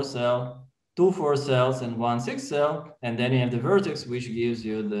 cell, 4 cell, 2 4 cells and 1 6 cell, and then you have the vertex, which gives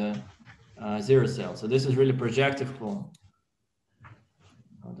you the 0 cell. So this is really projective column,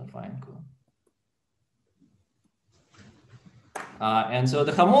 not affine column. And so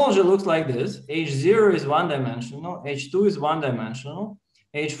the homology looks like this. H0 is one-dimensional, H2 is one-dimensional,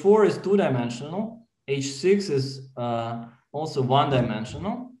 H4 is two-dimensional, H6 is also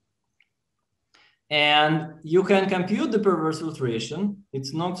one-dimensional. And you can compute the perverse filtration.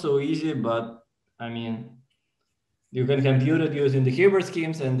 It's not so easy, but I mean, you can compute it using the Hilbert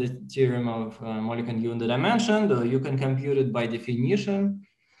schemes and the theorem of Mollican-Gunde dimension, or you can compute it by definition.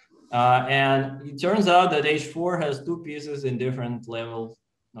 And it turns out that H4 has two pieces in different levels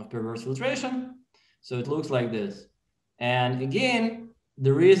of perverse filtration. So it looks like this. And again,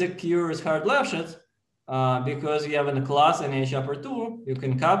 there is a curious hard Lefschetz because you have in a class in H upper 2, you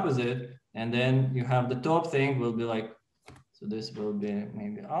can composite, and then you have the top thing will be like, so this will be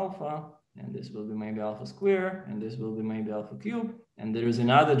maybe alpha, and this will be maybe alpha square, and this will be maybe alpha cube. And there is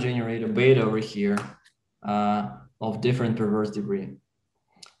another generator beta over here of different perverse degree.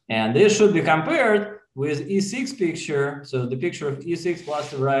 And this should be compared with E6 picture. So the picture of E6 plus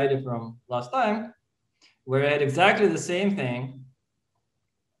the variety from last time, where I had exactly the same thing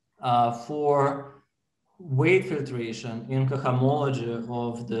for weight filtration in cohomology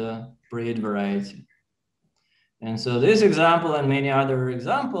of the braid variety. And so this example and many other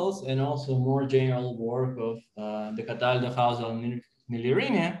examples, and also more general work of De Cataldo, Hausel, and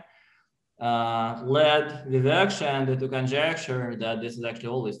Migliorini, led Vivek Shande to conjecture that this is actually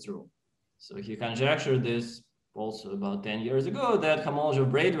always true. So he conjectured this also about 10 years ago, that homology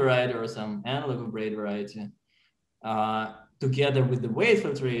of braid variety or some analog of braid variety together with the weight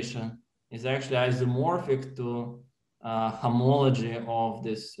filtration is actually isomorphic to homology of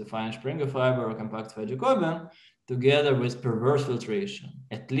this affine Springer fiber or compactified Jacobian together with perverse filtration,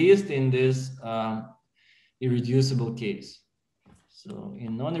 at least in this irreducible case. So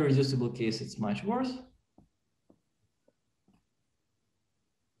in non-irreducible case, it's much worse.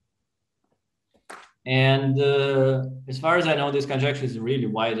 And as far as I know, this conjecture is really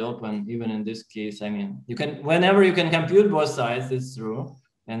wide open, even in this case. I mean, you can, whenever you can compute both sides, it's true.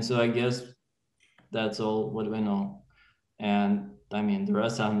 And so I guess that's all what we know. And I mean, there are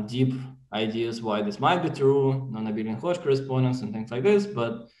some deep ideas why this might be true, non-abelian Hodge correspondence and things like this,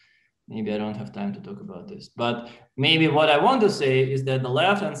 but maybe I don't have time to talk about this. But maybe what I want to say is that the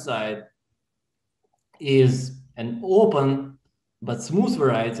left-hand side is an open but smooth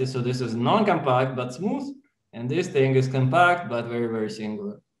variety. So this is non-compact but smooth. And this thing is compact but very, very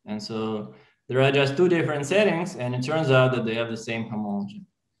singular. And so there are just two different settings, and it turns out that they have the same homology.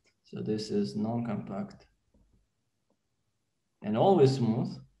 So this is non-compact and always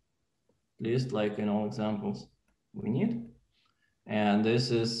smooth, at least like in all examples we need. And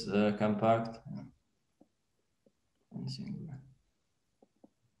this is compact and singular.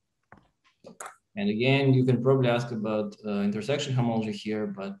 And again, you can probably ask about intersection homology here,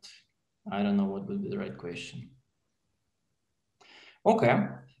 but I don't know what would be the right question. Okay,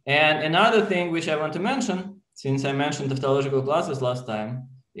 and another thing which I want to mention, since I mentioned tautological classes last time,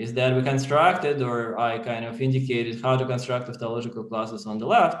 is that we constructed, or I kind of indicated how to construct tautological classes on the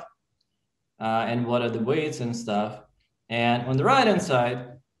left, and what are the weights and stuff. And on the right-hand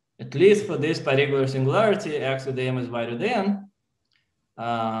side, at least for this particular singularity, x to the m is y to the n,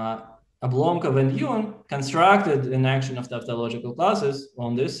 Oblomkov and Yun constructed an action of tautological classes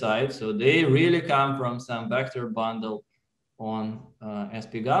on this side. So they really come from some vector bundle on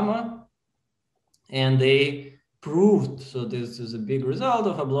SP gamma. And they proved, so this is a big result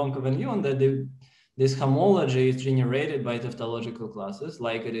of Oblomkov and Yun, that this homology is generated by tautological classes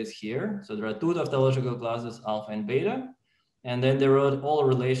like it is here. So there are two tautological classes, alpha and beta. And then they wrote all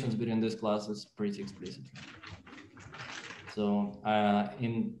relations between these classes pretty explicitly. So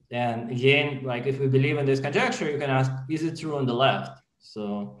and again, like if we believe in this conjecture, you can ask, is it true on the left?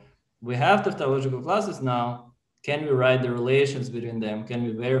 So we have tautological classes now. Can we write the relations between them? Can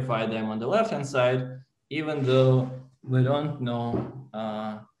we verify them on the left-hand side, even though we don't know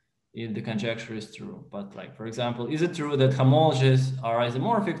if the conjecture is true? But like, for example, is it true that homologies are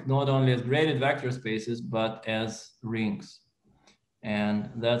isomorphic not only as graded vector spaces, but as rings? And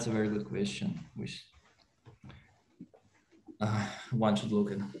that's a very good question, which one should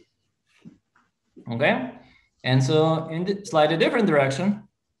look at. Okay, and so in the slightly different direction,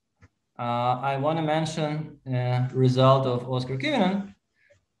 I want to mention a result of Oskar Kivinen.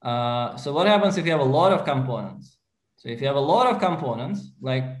 So what happens if you have a lot of components? So if you have a lot of components,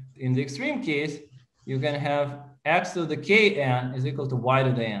 like in the extreme case, you can have x to the kn is equal to y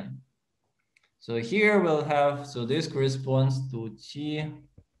to the n. So here we'll have, so this corresponds to t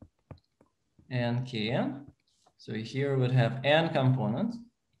and Kn. So here we would have n components.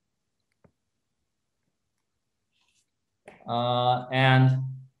 And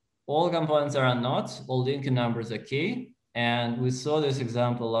all components are unknowns, all linking numbers are k. And we saw this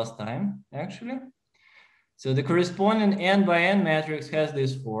example last time, actually. So the corresponding n by n matrix has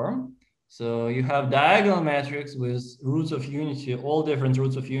this form. So you have diagonal matrix with roots of unity, all different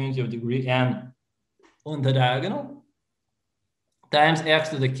roots of unity of degree n on the diagonal, times x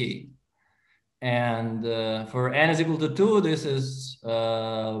to the k. And for n is equal to 2, this is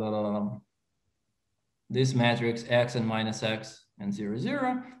this matrix x and minus x and 0,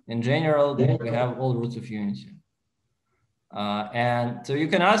 0. In general, we have all roots of unity. And so you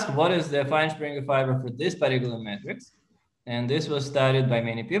can ask, what is the affine Springer fiber for this particular matrix? And this was studied by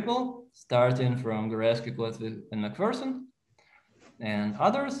many people, starting from Gorsky, and McPherson, and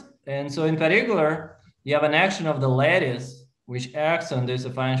others. And so in particular, you have an action of the lattice, which acts on this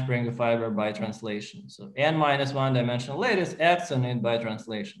affine Springer fiber by translation. So n minus 1 dimensional lattice acts on it by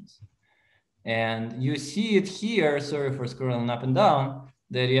translations. And you see it here, sorry for scrolling up and down,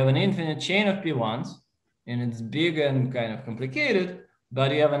 that you have an infinite chain of P1s, and it's big and kind of complicated,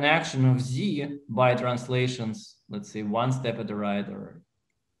 but you have an action of Z by translations, let's say one step at the right or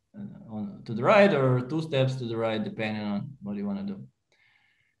to the right, or 2 steps to the right, depending on what you want to do.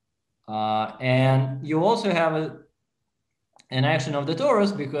 And you also have an action of the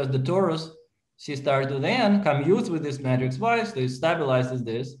torus, because the torus C star to the n commutes with this matrix Y, so it stabilizes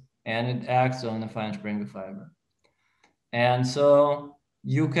this, and it acts on the affine Springer fiber. And so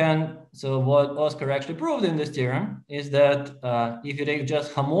you can, so what Oscar actually proved in this theorem is that if you take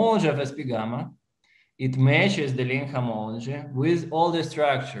just homology of SP gamma, it matches the link homology with all the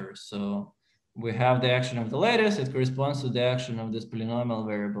structures. So we have the action of the lattice, it corresponds to the action of these polynomial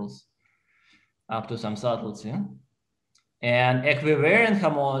variables up to some subtlety. And equivariant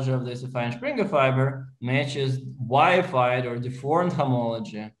homology of this affine Springer fiber matches Y-fied or deformed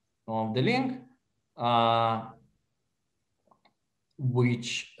homology of the link,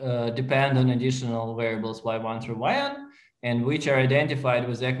 which depend on additional variables y1 through yn, and which are identified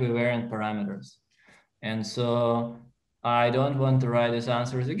with equivariant parameters. And so I don't want to write these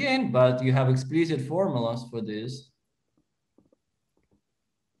answers again, but you have explicit formulas for this.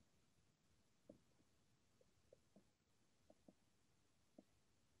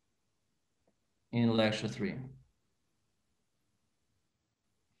 In lecture 3.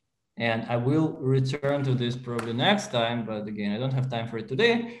 And I will return to this probably next time, but again, I don't have time for it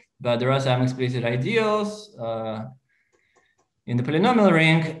today, but there are some explicit ideals in the polynomial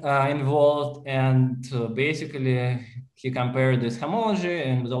ring involved. And basically he compared this homology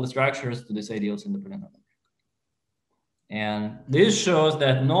and with all the structures to these ideals in the polynomial. And this shows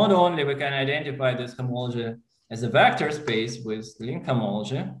that not only we can identify this homology as a vector space with link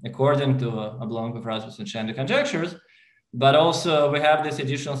homology, according to Oblomov-Rasmussen Shandy conjectures, but also we have this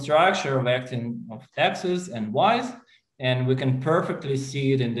additional structure of acting of x's and y's, and we can perfectly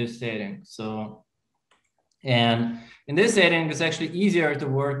see it in this setting. So, and in this setting, it's actually easier to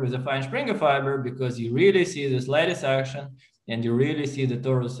work with a affine Springer fiber because you really see this lattice action and you really see the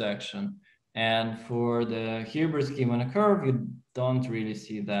torus action. And for the Hilbert scheme on a curve, you don't really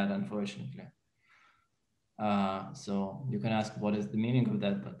see that, unfortunately. So you can ask what is the meaning of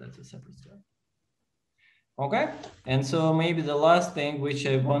that, but that's a separate story. Okay, and so maybe the last thing which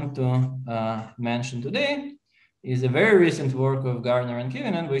I want to mention today is a very recent work of Gardner and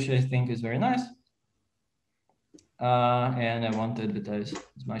Khovanov, which I think is very nice. And I want to advertise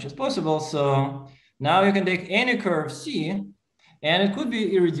as much as possible. So now you can take any curve C, and it could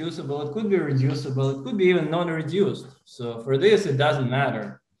be irreducible, it could be reducible, it could be even non-reduced. So for this, it doesn't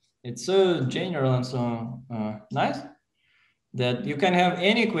matter. It's so general and so nice that you can have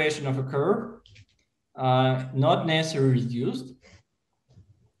any equation of a curve, not necessarily reduced.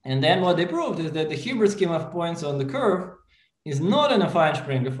 And then what they proved is that the Hilbert scheme of points on the curve is not an affine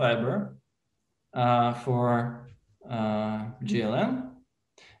Springer fiber for GLN,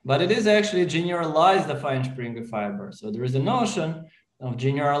 but it is actually a generalized affine Springer fiber. So there is a notion of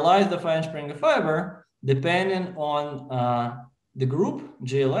generalized affine Springer fiber depending on the group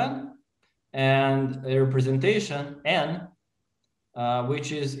GLN and a representation N,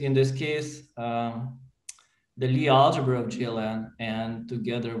 which is in this case the Lie algebra of GLN, and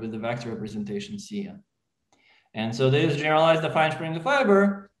together with the vector representation Cn. And so this generalized affine Springer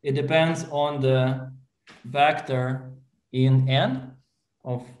fiber, it depends on the vector in N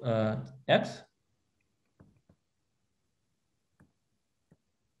of X.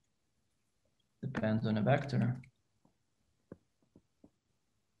 Depends on a vector.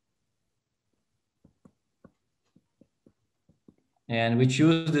 And we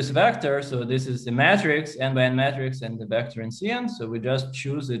choose this vector. So this is the matrix, n by n matrix, and the vector in Cn. So we just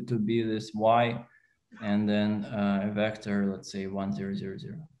choose it to be this y, and then a vector, let's say 1, 0, 0,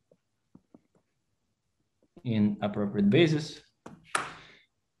 0, in appropriate basis.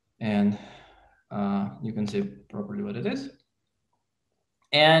 And you can say properly what it is.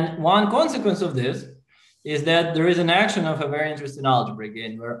 And one consequence of this is that there is an action of a very interesting algebra.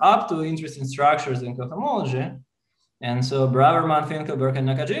 Again, we're up to interesting structures in cohomology. And so Braverman, Finkelberg, and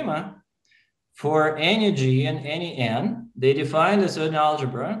Nakajima, for any G and any N, they defined a certain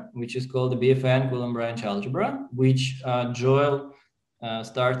algebra, which is called the BFN Coulomb branch algebra, which Joel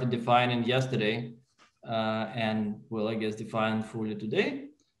started defining yesterday and will, I guess, define fully today.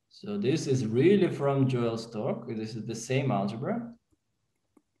 So this is really from Joel's talk. This is the same algebra.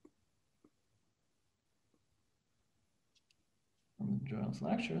 From Joel's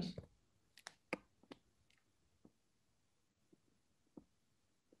lectures.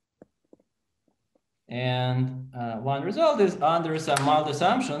 And one result is, under some mild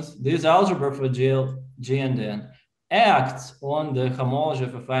assumptions, this algebra for G and N acts on the homology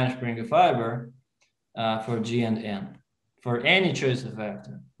of affine Springer fiber for G and N, for any choice of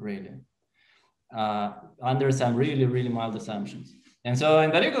vector, really, under some really, really mild assumptions. And so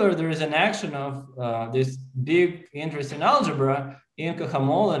in particular, there is an action of this big interesting algebra in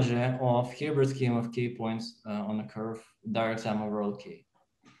cohomology of Hilbert scheme of k points on a curve, direct sum over all k.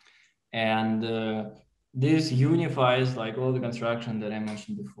 And this unifies like all the construction that I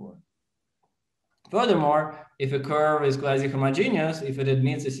mentioned before. Furthermore, if a curve is quasi-homogeneous, if it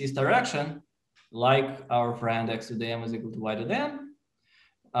admits a cis direction, like our friend x to the m is equal to y to the n,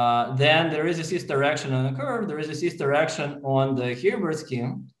 then there is a cis direction on the curve, there is a cis direction on the Hilbert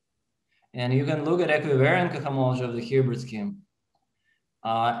scheme, and you can look at equivariant cohomology of the Hilbert scheme.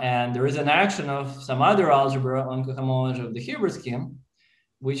 And there is an action of some other algebra on cohomology of the Hilbert scheme,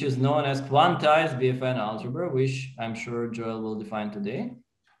 which is known as quantized BFN algebra, which I'm sure Joel will define today.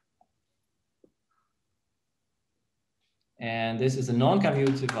 And this is a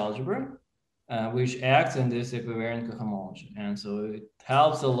non-commutative algebra, which acts in this equivariant cohomology. And so it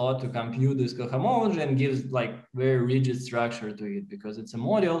helps a lot to compute this cohomology and gives like very rigid structure to it because it's a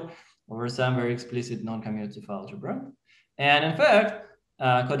module over some very explicit non-commutative algebra. And in fact,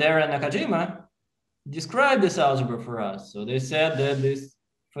 Kodera and Nakajima described this algebra for us. So they said that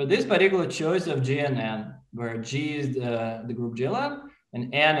for this particular choice of G and N, where G is the group GLN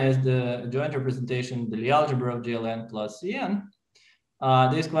and N is the joint representation, the Lie algebra of GLN plus Cn,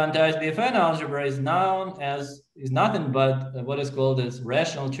 this quantized BFN algebra is nothing but what is called as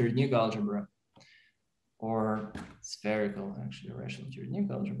rational Cherednik algebra, or spherical, actually, rational Cherednik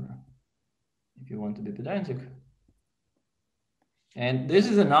algebra, if you want to be pedantic. And this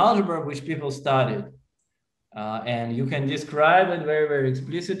is an algebra which people studied. And you can describe it very, very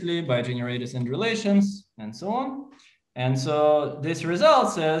explicitly by generators and relations and so on. And so this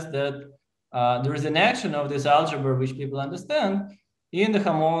result says that there is an action of this algebra which people understand in the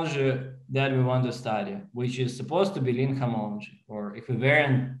homology that we want to study, which is supposed to be link homology or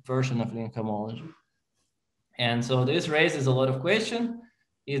equivariant version of link homology. And so this raises a lot of questions.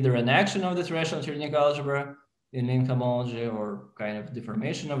 Is there an action of this rational Cherednik algebra in link homology or kind of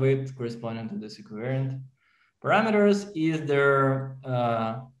deformation of it corresponding to this equivariant parameters? Is there,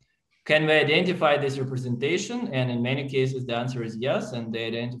 can we identify this representation? And in many cases, the answer is yes, and they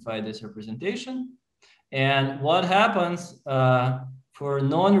identify this representation. And what happens for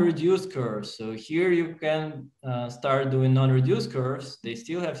non-reduced curves? So here you can start doing non-reduced curves. They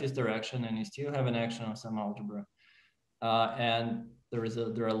still have cis direction, and you still have an action of some algebra. And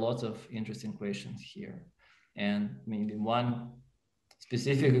there are lots of interesting questions here. And maybe one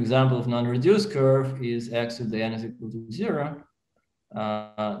specific example of non-reduced curve is x to the n is equal to 0.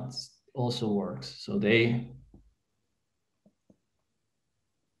 It also works. So I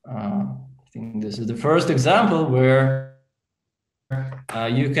think this is the first example where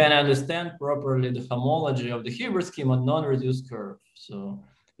you can understand properly the homology of the Hilbert scheme on non-reduced curve. So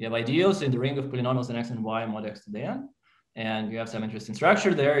you have ideals in the ring of polynomials in x and y mod x to the n, and you have some interesting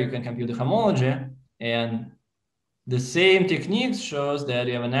structure there. You can compute the homology, and the same techniques shows that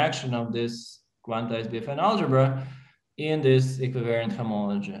you have an action of this quantized BFN algebra in this equivariant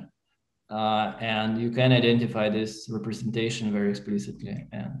homology. And you can identify this representation very explicitly.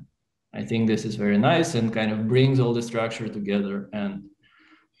 And I think this is very nice and kind of brings all the structure together. And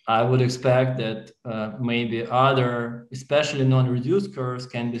I would expect that maybe other, especially non-reduced curves,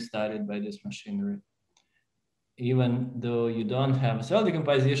 can be studied by this machinery. Even though you don't have a cell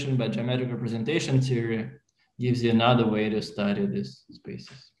decomposition, but geometric representation theory gives you another way to study these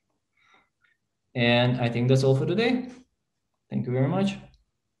spaces. And I think that's all for today. Thank you very much.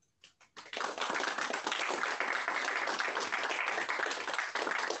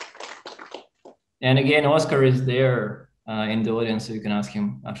 And again, Oscar is there in the audience, so you can ask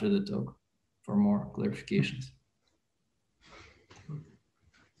him after the talk for more clarifications.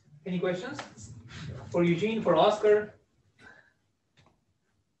 Any questions for Eugene, for Oscar?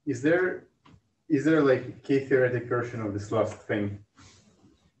 Is there like a k-theoretic version of this last thing?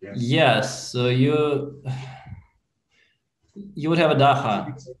 Yes, so you would have a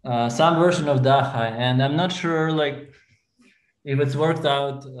Daha, some version of Daha, and I'm not sure like if it's worked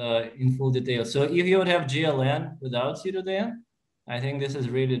out in full detail. So if you would have GLN without C to the N, I think this is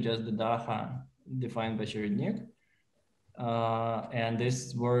really just the Daha defined by Cherednik. And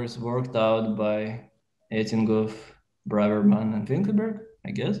this was worked out by Ettinghoff, Braverman, and Finkelberg,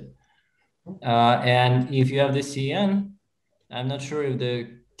 I guess. And if you have the CN, I'm not sure if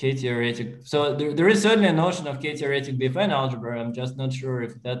the K-theoretic, so there is certainly a notion of K-theoretic BFN algebra. I'm just not sure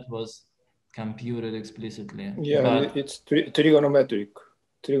if that was computed explicitly. Yeah, but it's trigonometric.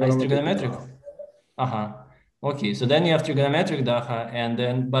 Trigonometric. Okay, so then you have trigonometric Daha, and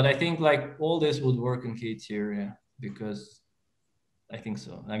then, but I think like all this would work in K-theory because I think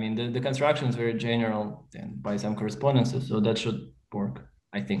so. I mean, the construction is very general and by some correspondences, so that should work,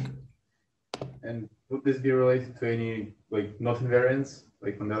 I think. And would this be related to any like not invariance,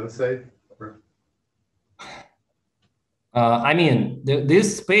 like on the other side? Or? I mean,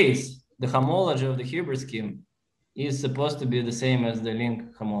 this space, the homology of the Hilbert scheme, is supposed to be the same as the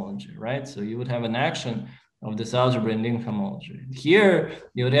link homology, right? So you would have an action of this algebra in link homology. Here,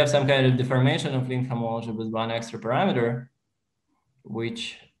 you would have some kind of deformation of link homology with one extra parameter,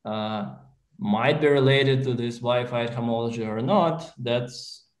 which might be related to this Y-fied homology or not.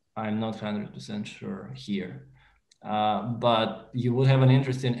 That's, I'm not 100% sure here. But you would have an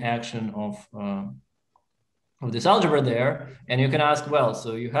interesting action of this algebra there. And you can ask, well,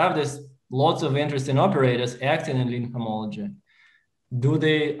 so you have this lots of interesting operators acting in link homology.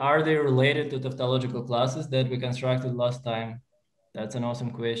 Are they related to tautological classes that we constructed last time? That's an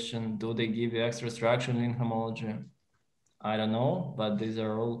awesome question. Do they give you extra structure in link homology? I don't know, but these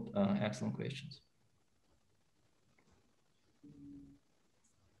are all excellent questions.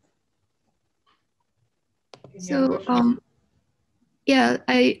 So, yeah,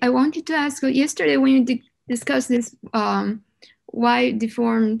 I wanted to ask, yesterday when you discussed this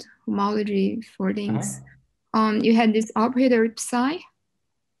Y-deformed homology for links, you had this operator psi.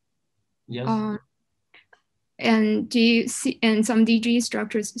 Yes. And do you see, and some DG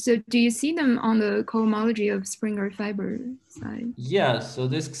structures. So do you see them on the cohomology of Springer fiber side? Yes, so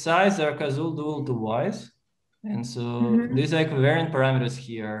these psi's are Kazul dual to Y's. And so these are equivariant parameters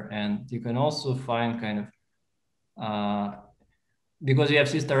here. And you can also find kind of, because you have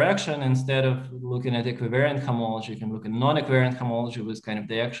cis-star action, instead of looking at equivariant homology, you can look at non-equivariant homology with kind of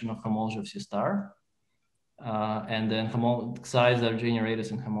the action of homology of C-star. And then psi's are generated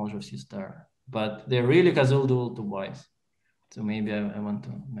in homology of C-star. But they're really Kazul dual to Y's. So maybe I want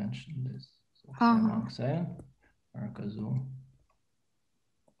to mention this. So psi are Kazul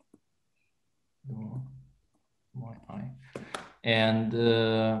dual Yi. And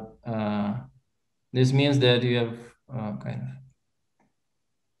this means that you have kind of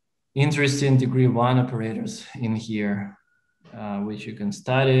interesting degree 1 operators in here, which you can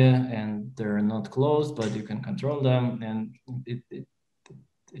study, and they're not closed, but you can control them. And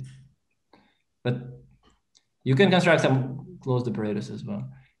but you can construct some closed operators as well.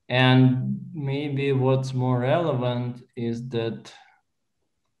 And maybe what's more relevant is that,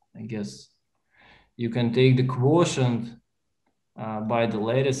 I guess, you can take the quotient by the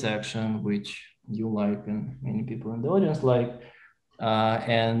lattice action, which you like and many people in the audience like,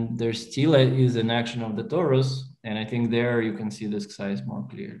 and there still is an action of the torus. And I think there you can see this size more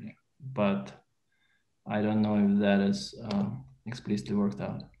clearly, but I don't know if that is explicitly worked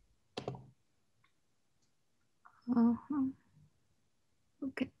out.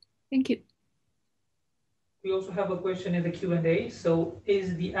 Okay, thank you. We also have a question in the Q&A. So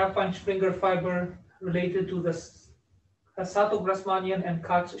is the affine Springer fiber related to the Sato-Grassmannian and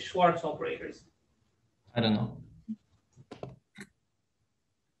Katz-Schwarz operators? I don't know.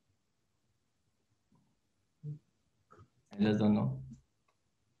 I just don't know.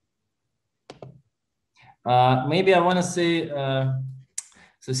 Maybe I want to say,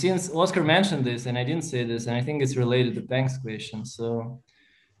 so since Oscar mentioned this and I didn't say this, and I think it's related to Peng's question. So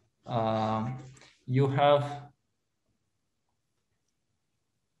you have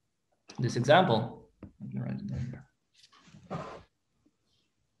this example. Let me write it down here.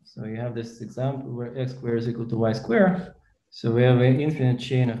 So you have this example where x squared is equal to y squared. So we have an infinite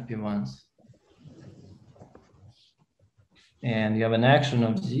chain of P1s. and you have an action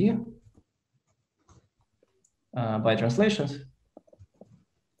of Z by translations.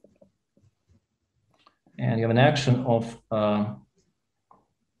 And you have an action of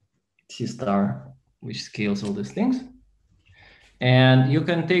C star, which scales all these things. And you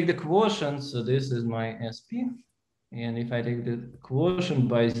can take the quotient. So this is my SP. And if I take the quotient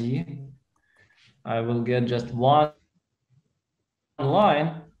by Z, I will get just one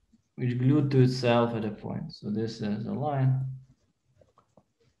line which glued to itself at a point. So this is a line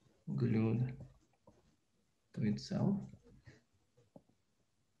glued to itself.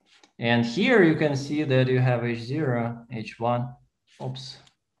 And here you can see that you have H0, H1. Oops.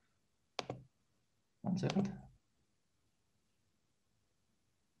 1 second.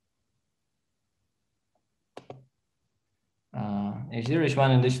 H0,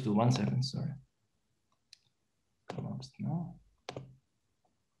 H1, and H2. 1 second, sorry. Collapsed now.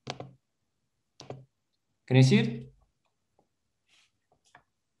 Can you see it?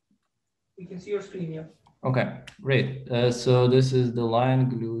 We can see your screen, yeah. Okay, great. So this is the line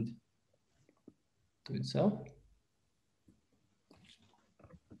glued to itself.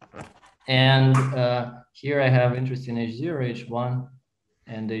 And here I have interest in H0, H1,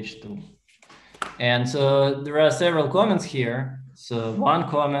 and H2. And so there are several comments here. So one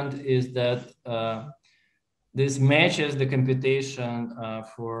comment is that this matches the computation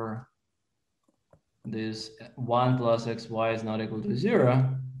for this 1 plus xy is not equal to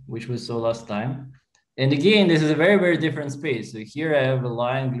 0, which we saw last time. And again, this is a very, very different space. So here I have a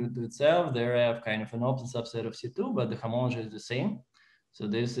line glued to itself. There I have kind of an open subset of C2, but the homology is the same. So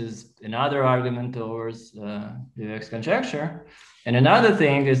this is another argument towards the UX conjecture. And another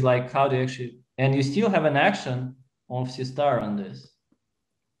thing is like how do you actually, and you still have an action of C star on this.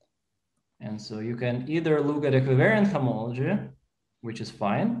 And so you can either look at equivariant homology, which is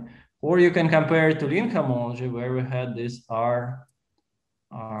fine, or you can compare it to link homology where we had this R,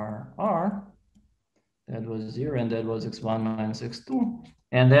 that was 0 and that was x1 minus x2.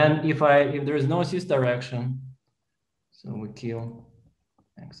 And then if there is no C star action, so we kill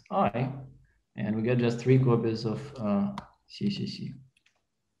xi, and we get just 3 copies of CCC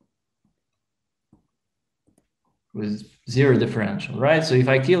with 0 differential, right? So if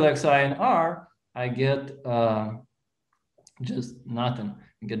I kill xi and R, I get just nothing.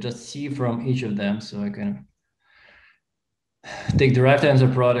 I get just C from each of them. So I can take the right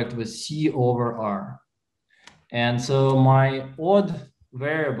tensor product with C over R. And so my odd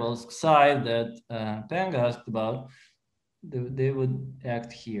variables psi that Peng asked about, they would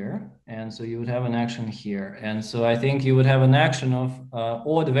act here. And so you would have an action here. And so I think you would have an action of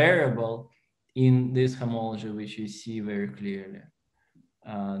odd variable in this homology, which you see very clearly,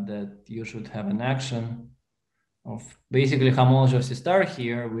 that you should have an action of basically homology of C star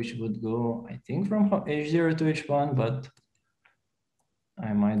here, which would go, I think, from H0 to H1, but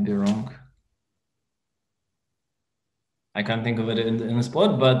I might be wrong. I can't think of it in the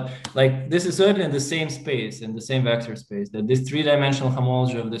spot, but like this is certainly in the same space, in the same vector space, that this 3-dimensional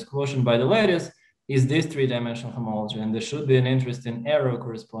homology of this quotient by the lattice is this 3-dimensional homology, and there should be an interesting arrow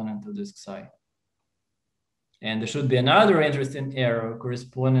corresponding to this psi. And there should be another interesting arrow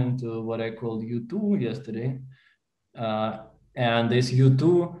corresponding to what I called U2 yesterday. And this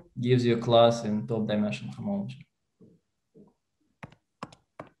U2 gives you a class in top dimensional homology.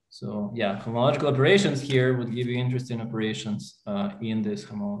 So yeah, homological operations here would give you interesting operations in this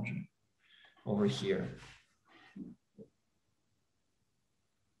homology over here.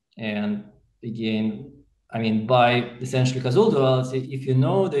 And again, I mean, by essentially Kazul duality, if you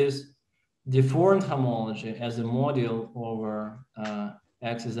know this deformed homology as a module over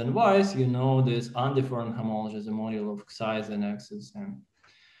x's and y's, you know this undeformed homology as a module of xi's and x's, and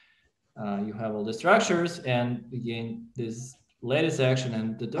you have all the structures. And again, this lattice action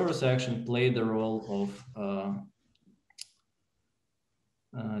and the torus action play the role of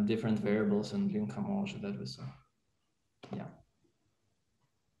different variables in link homology that we saw. Yeah.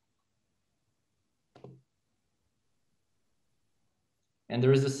 And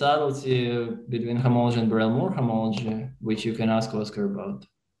there is a subtlety between homology and Borel-Moore homology, which you can ask Oscar about.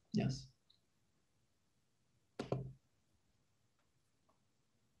 Yes.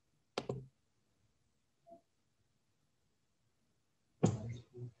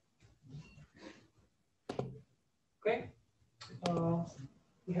 Okay. Do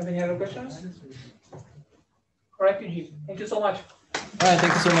you have any other questions? All right, Eugene. Thank you so much. All right,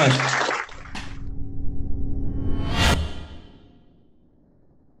 thank you so much.